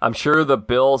 well, I'm sure the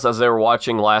Bills, as they were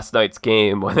watching last night's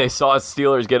game, when they saw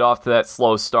Steelers get off to that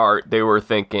slow start, they were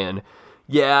thinking,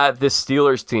 yeah, this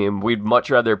Steelers team, we'd much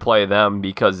rather play them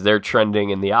because they're trending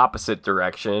in the opposite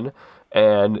direction,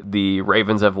 and the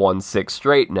Ravens have won 6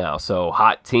 straight now. So,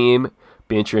 hot team.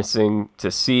 Be interesting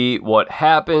to see what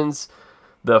happens.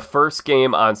 The first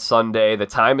game on Sunday, the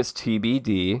time is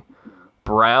TBD.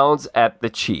 Browns at the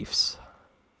Chiefs.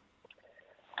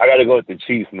 I got to go with the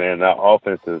Chiefs, man. That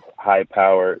offense is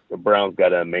high-powered. The Browns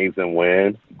got an amazing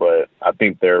win, but I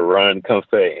think their run comes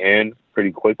to an end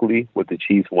pretty quickly with the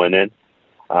Chiefs winning.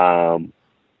 I'm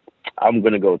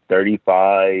going to go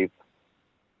 35-21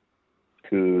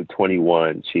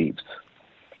 Chiefs.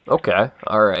 Okay,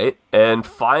 all right. And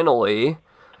finally,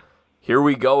 here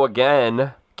we go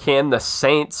again. Can the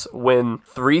Saints win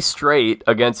 3 straight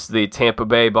against the Tampa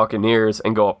Bay Buccaneers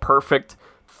and go a perfect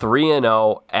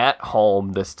 3-0 at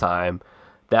home this time?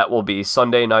 That will be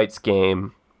Sunday night's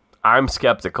game. I'm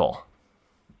skeptical.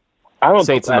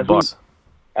 Saints in the bus.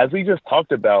 As we just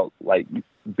talked about, like,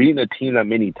 beating a team that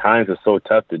many times is so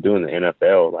tough to do in the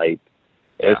NFL. Like,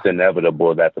 it's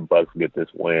inevitable that the Bucs get this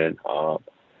win.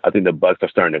 I think the Bucs are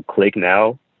starting to click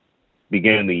now.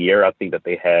 Beginning of the year, I think that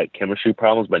they had chemistry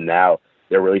problems, but now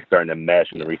they're really starting to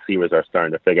mesh, and the receivers are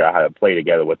starting to figure out how to play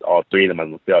together with all 3 of them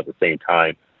on the field at the same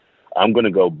time. I'm going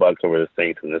to go Bucs over the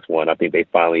Saints in this one. I think they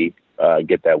finally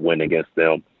get that win against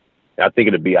them. I think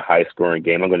it'll be a high-scoring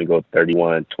game. I'm going to go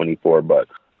 31-24 Bucs.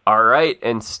 All right,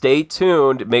 and stay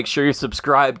tuned. Make sure you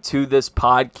subscribe to this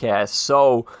podcast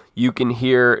so you can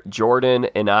hear Jordan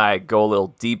and I go a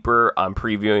little deeper on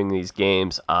previewing these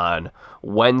games on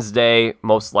Wednesday,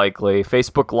 most likely.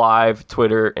 Facebook Live,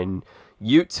 Twitter, and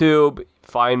YouTube.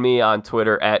 Find me on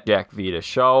Twitter at Jack Vita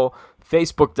Show,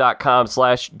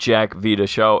 Facebook.com/Jack Vita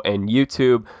Show, and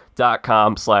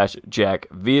YouTube.com/Jack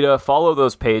Vita. Follow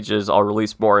those pages. I'll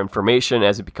release more information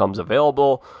as it becomes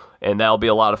available, and that'll be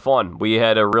a lot of fun. We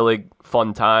had a really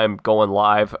fun time going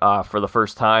live for the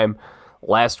first time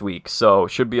last week, so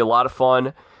should be a lot of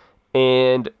fun.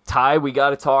 And Ty, we got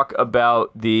to talk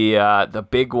about the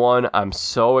big one. I'm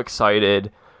so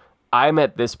excited. I'm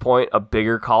at this point a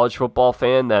bigger college football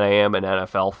fan than I am an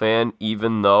NFL fan,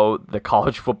 even though the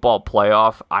college football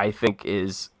playoff, I think,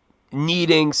 is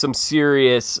needing some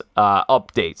serious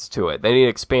updates to it. They need to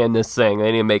expand this thing.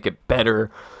 They need to make it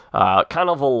better. Kind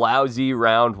of a lousy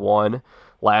round 1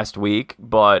 last week,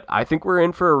 but I think we're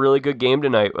in for a really good game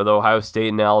tonight with Ohio State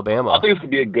and Alabama. I think it's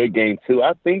going to be a good game, too.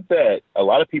 I think that a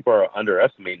lot of people are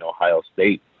underestimating Ohio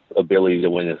State's ability to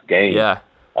win this game. Yeah.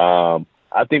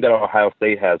 I think that Ohio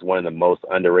State has one of the most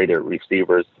underrated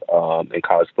receivers in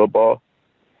college football.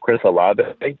 Chris Olave,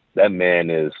 that man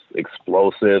is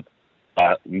explosive.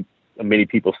 Many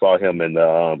people saw him in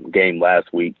the game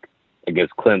last week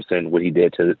against Clemson, what he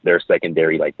did to their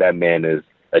secondary. Like, that man is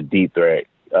a deep threat.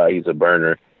 He's a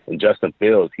burner. And Justin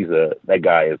Fields, that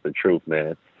guy is the truth,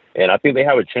 man. And I think they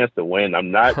have a chance to win.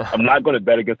 I'm not going to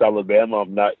bet against Alabama.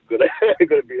 I'm not going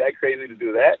to be that crazy to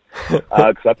do that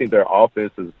because I think their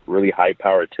offense is really high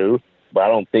power too. But I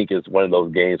don't think it's one of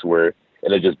those games where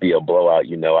it'll just be a blowout.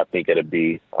 I think it'll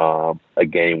be a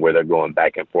game where they're going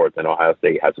back and forth, and Ohio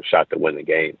State has a shot to win the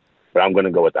game. But I'm going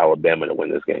to go with Alabama to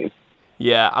win this game.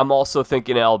 Yeah, I'm also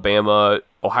thinking Alabama.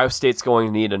 Ohio State's going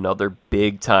to need another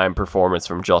big-time performance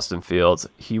from Justin Fields.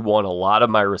 He won a lot of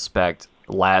my respect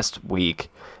last week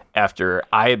after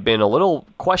I had been a little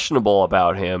questionable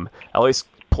about him, at least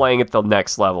playing at the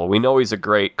next level. We know he's a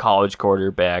great college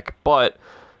quarterback, but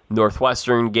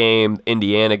Northwestern game,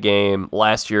 Indiana game,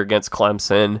 last year against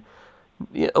Clemson,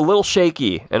 a little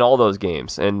shaky in all those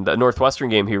games. And the Northwestern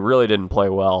game, he really didn't play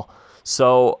well.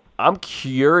 So I'm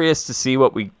curious to see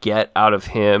what we get out of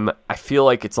him. I feel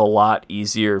like it's a lot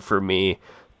easier for me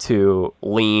to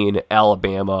lean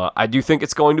Alabama. I do think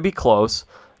it's going to be close.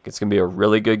 It's going to be a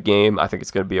really good game. I think it's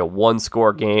going to be a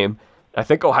one-score game. I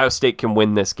think Ohio State can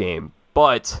win this game,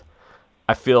 but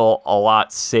I feel a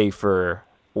lot safer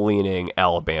leaning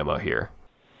Alabama here.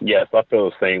 Yes, I feel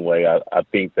the same way. I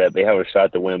think that they have a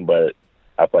shot to win, but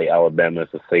I feel like Alabama is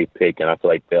a safe pick, and I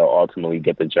feel like they'll ultimately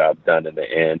get the job done in the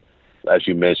end. As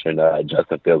you mentioned,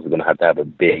 Justin Fields is going to have a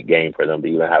big game for them to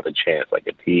even have a chance. Like,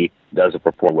 if he doesn't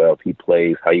perform well, if he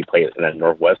plays how he played in that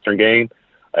Northwestern game,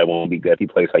 it won't be good. If he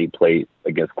plays how he played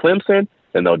against Clemson,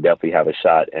 then they'll definitely have a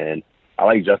shot. And I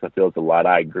like Justin Fields a lot.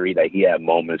 I agree that he had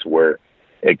moments where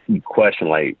you question,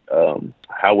 like,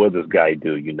 how will this guy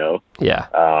do, Yeah.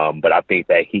 But I think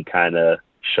that he kind of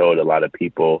showed a lot of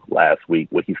people last week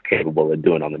what he's capable of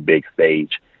doing on the big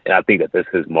stage. And I think that this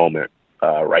is his moment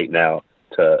right now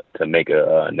to make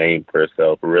a name for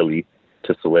himself, really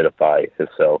to solidify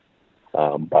himself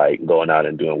by going out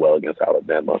and doing well against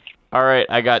Alabama. All right,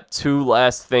 I got two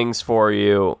last things for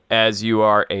you. As you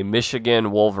are a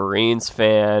Michigan Wolverines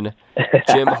fan,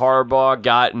 Jim Harbaugh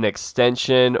got an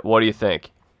extension. What do you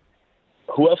think?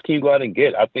 Who else can you go out and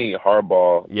get? I think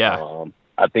Harbaugh. Yeah.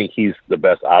 I think he's the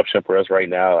best option for us right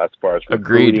now as far as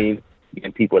recruiting,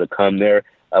 getting people to come there.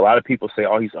 A lot of people say,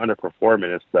 oh, he's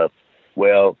underperforming and stuff.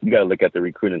 Well, you got to look at the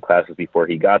recruiting classes before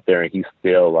he got there, and he's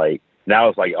still now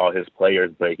it's like all his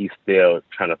players, but he's still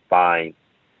trying to find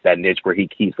that niche where he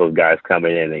keeps those guys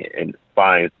coming in and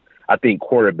finds. I think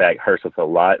quarterback hurts us a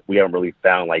lot. We haven't really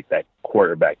found that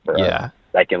quarterback for us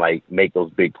that can make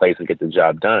those big plays and get the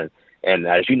job done. And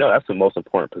as you know, that's the most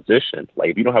important position.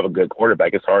 If you don't have a good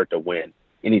quarterback, it's hard to win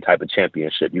any type of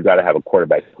championship. You got to have a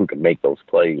quarterback who can make those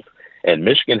plays. And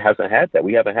Michigan hasn't had that.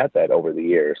 We haven't had that over the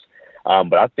years.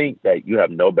 But I think that you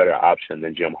have no better option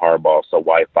than Jim Harbaugh, so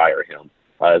why fire him?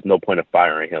 There's no point of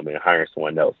firing him and hiring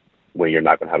someone else when you're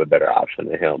not going to have a better option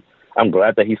than him. I'm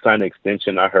glad that he signed an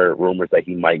extension. I heard rumors that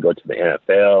he might go to the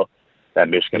NFL, that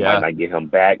Michigan might not get him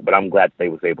back, but I'm glad they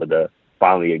was able to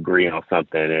finally agree on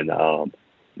something and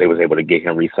they was able to get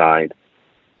him re-signed.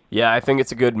 Yeah, I think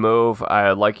it's a good move.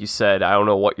 Like you said, I don't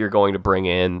know what you're going to bring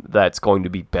in that's going to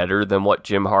be better than what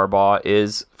Jim Harbaugh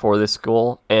is for this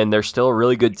school. And they're still a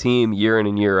really good team year in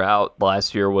and year out.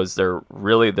 Last year was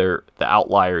the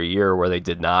outlier year where they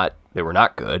were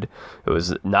not good. It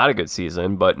was not a good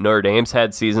season, but Notre Dame's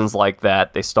had seasons like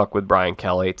that. They stuck with Brian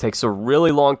Kelly. It takes a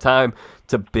really long time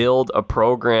to build a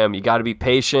program. You got to be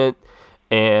patient.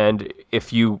 And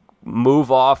if you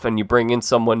move off and you bring in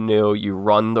someone new, you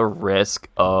run the risk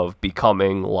of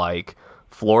becoming like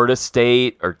Florida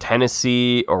State or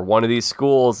Tennessee or one of these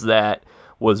schools that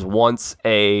was once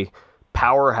a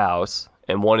powerhouse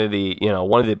and one of the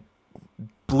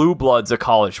blue bloods of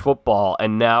college football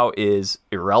and now is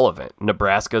irrelevant.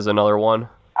 Nebraska's another one.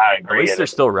 I agree. At least they're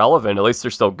still relevant. At least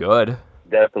they're still good.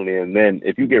 Definitely. And then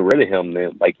if you get rid of him,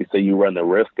 then like you say, you run the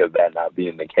risk of that not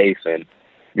being the case, and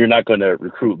you're not going to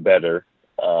recruit better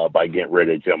by getting rid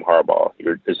of Jim Harbaugh.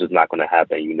 This is not going to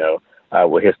happen,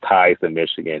 with his ties to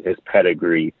Michigan, his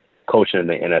pedigree coaching in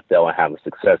the NFL and having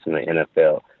success in the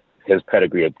NFL, his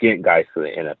pedigree of getting guys to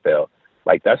the NFL.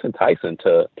 That's enticing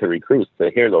to recruits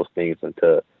to hear those things and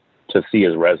to see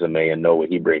his resume and know what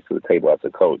he brings to the table as a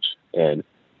coach. And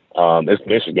it's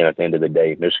Michigan at the end of the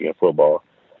day, Michigan football.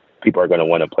 People are going to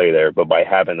want to play there, but by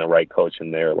having the right coach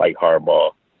in there like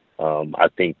Harbaugh, I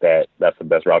think that that's the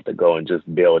best route to go and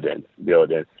just building.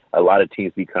 A lot of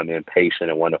teams become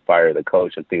impatient and want to fire the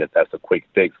coach and think that that's a quick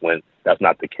fix when that's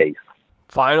not the case.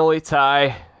 Finally,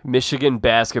 Ty, Michigan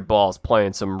basketball is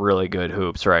playing some really good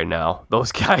hoops right now.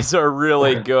 Those guys are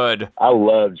really good. I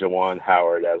love Juwan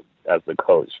Howard as the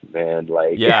coach, man.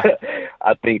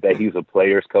 I think that he's a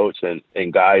player's coach,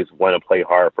 and guys want to play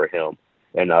hard for him.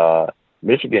 And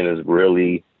Michigan is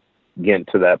really getting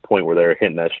to that point where they're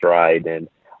hitting that stride, and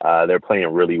they're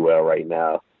playing really well right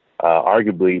now.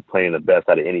 Arguably playing the best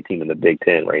out of any team in the Big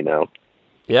Ten right now.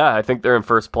 Yeah, I think they're in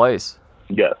first place.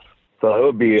 Yes. So it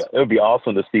would be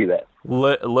awesome to see that.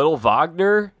 Little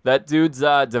Wagner, that dude's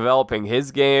developing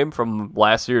his game from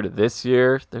last year to this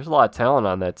year. There's a lot of talent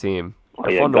on that team.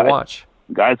 They're fun to watch.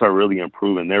 Guys are really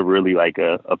improving. They're really like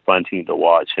a fun team to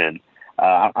watch. And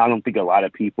I don't think a lot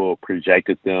of people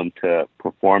projected them to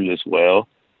perform this well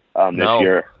this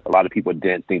year. A lot of people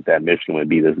didn't think that Michigan would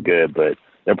be this good, but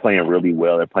they're playing really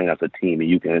well. They're playing as a team, and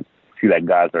you can see that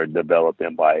guys are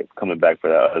developing by coming back for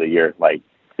the other year. Like,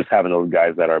 just having those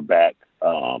guys that are back,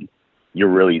 you're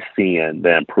really seeing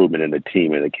the improvement in the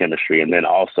team and the chemistry. And then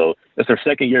also, it's their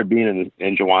second year being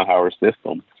in Juwan Howard's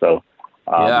system. So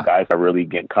guys are really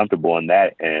getting comfortable in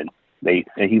that, and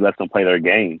he lets them play their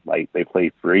game. Like, they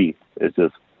play free. It's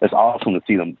awesome to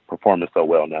see them performing so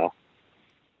well now.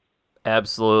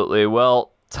 Absolutely.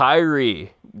 Well,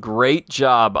 Tyree, great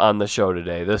job on the show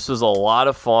today. This was a lot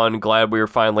of fun. Glad we were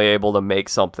finally able to make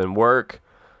something work.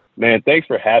 Man, thanks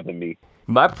for having me.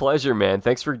 My pleasure, man.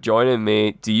 Thanks for joining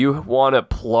me. Do you want to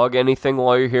plug anything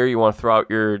while you're here? You want to throw out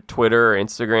your Twitter or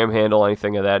Instagram handle,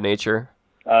 anything of that nature?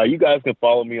 You guys can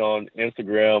follow me on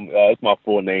Instagram. It's my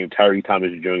full name, Tyree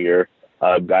Thomas Jr.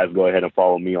 Guys, go ahead and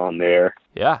follow me on there.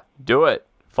 Yeah, do it.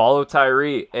 Follow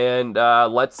Tyree, and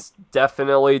let's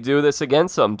definitely do this again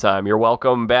sometime. You're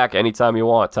welcome back anytime you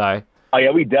want, Ty. Oh,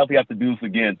 yeah, we definitely have to do this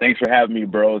again. Thanks for having me,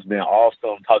 bro. It's been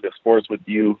awesome talking sports with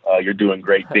you. You're doing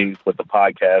great things with the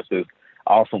podcast. It's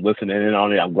awesome listening in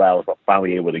on it. I'm glad I was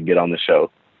finally able to get on the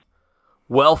show.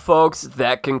 Well, folks,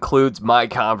 that concludes my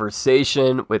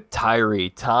conversation with Tyree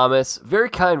Thomas. Very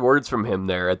kind words from him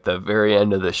there at the very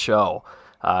end of the show.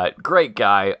 Great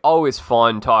guy. Always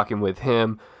fun talking with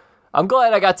him. I'm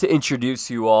glad I got to introduce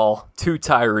you all to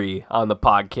Tyree on the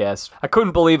podcast. I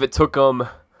couldn't believe it took him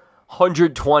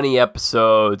 120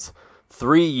 episodes,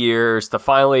 3 years to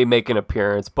finally make an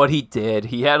appearance, but he did.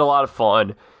 He had a lot of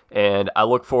fun, and I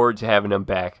look forward to having him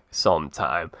back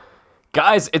sometime.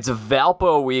 Guys, it's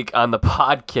Valpo week on the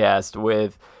podcast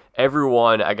with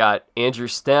everyone. I got Andrew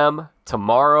Stem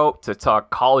tomorrow to talk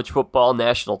college football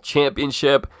national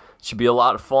championship. Should be a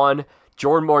lot of fun.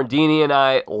 Jordan Mordini and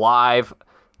I live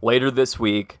later this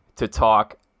week to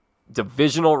talk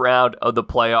divisional round of the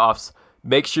playoffs.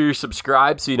 Make sure you're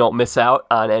subscribed so you don't miss out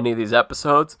on any of these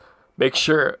episodes. Make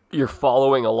sure you're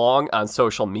following along on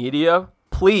social media.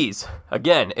 Please,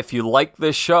 again, if you like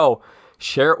this show,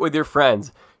 share it with your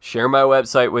friends. Share my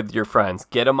website with your friends.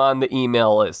 Get them on the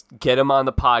email list. Get them on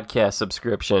the podcast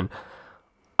subscription.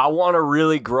 I want to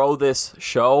really grow this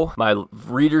show, my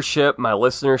readership, my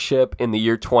listenership in the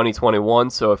year 2021.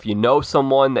 So if you know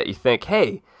someone that you think,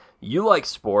 hey, you like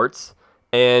sports,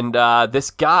 and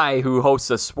this guy who hosts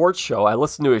a sports show, I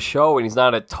listen to his show and he's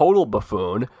not a total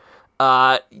buffoon,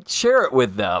 share it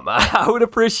with them. I would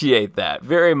appreciate that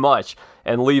very much.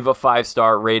 And leave a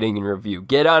 5-star rating and review.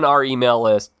 Get on our email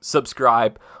list,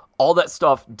 subscribe. All that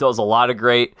stuff does a lot of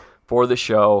great for the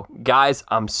show. Guys,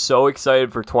 I'm so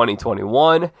excited for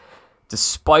 2021.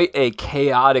 Despite a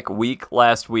chaotic week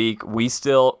last week, we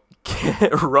still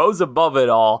rose above it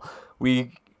all.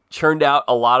 We churned out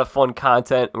a lot of fun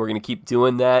content, and we're going to keep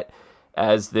doing that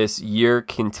as this year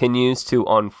continues to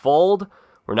unfold.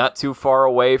 We're not too far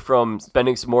away from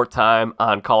spending some more time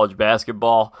on college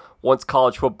basketball. Once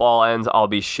college football ends, I'll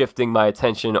be shifting my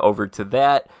attention over to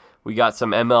that. We got some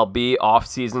MLB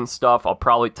off-season stuff. I'll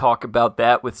probably talk about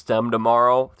that with Stem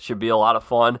tomorrow. Should be a lot of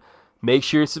fun. Make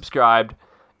sure you're subscribed.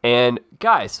 And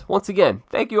guys, once again,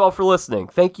 thank you all for listening.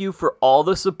 Thank you for all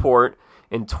the support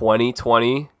in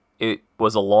 2020. It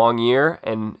was a long year,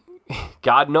 and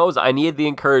God knows I needed the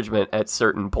encouragement at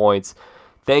certain points.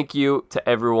 Thank you to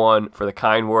everyone for the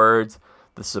kind words,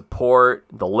 the support,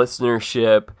 the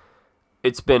listenership.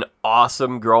 It's been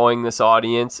awesome growing this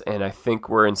audience, and I think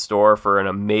we're in store for an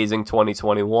amazing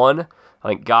 2021. I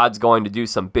think God's going to do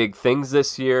some big things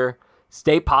this year.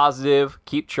 Stay positive.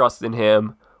 Keep trusting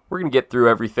Him. We're going to get through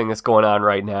everything that's going on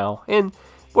right now, and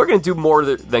we're going to do more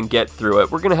than get through it.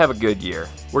 We're going to have a good year.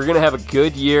 We're going to have a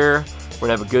good year. We're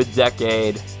going to have a good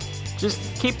decade. Just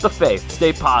keep the faith.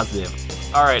 Stay positive.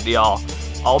 All right, y'all.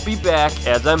 I'll be back,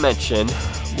 as I mentioned,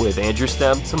 with Andrew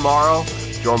Stem tomorrow.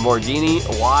 Jordan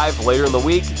Mordini live later in the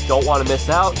week. Don't want to miss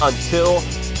out. Until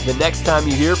the next time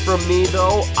you hear from me,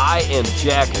 though, I am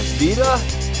Jack Vita.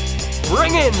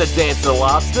 Bring in the Dance of the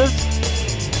Lobsters.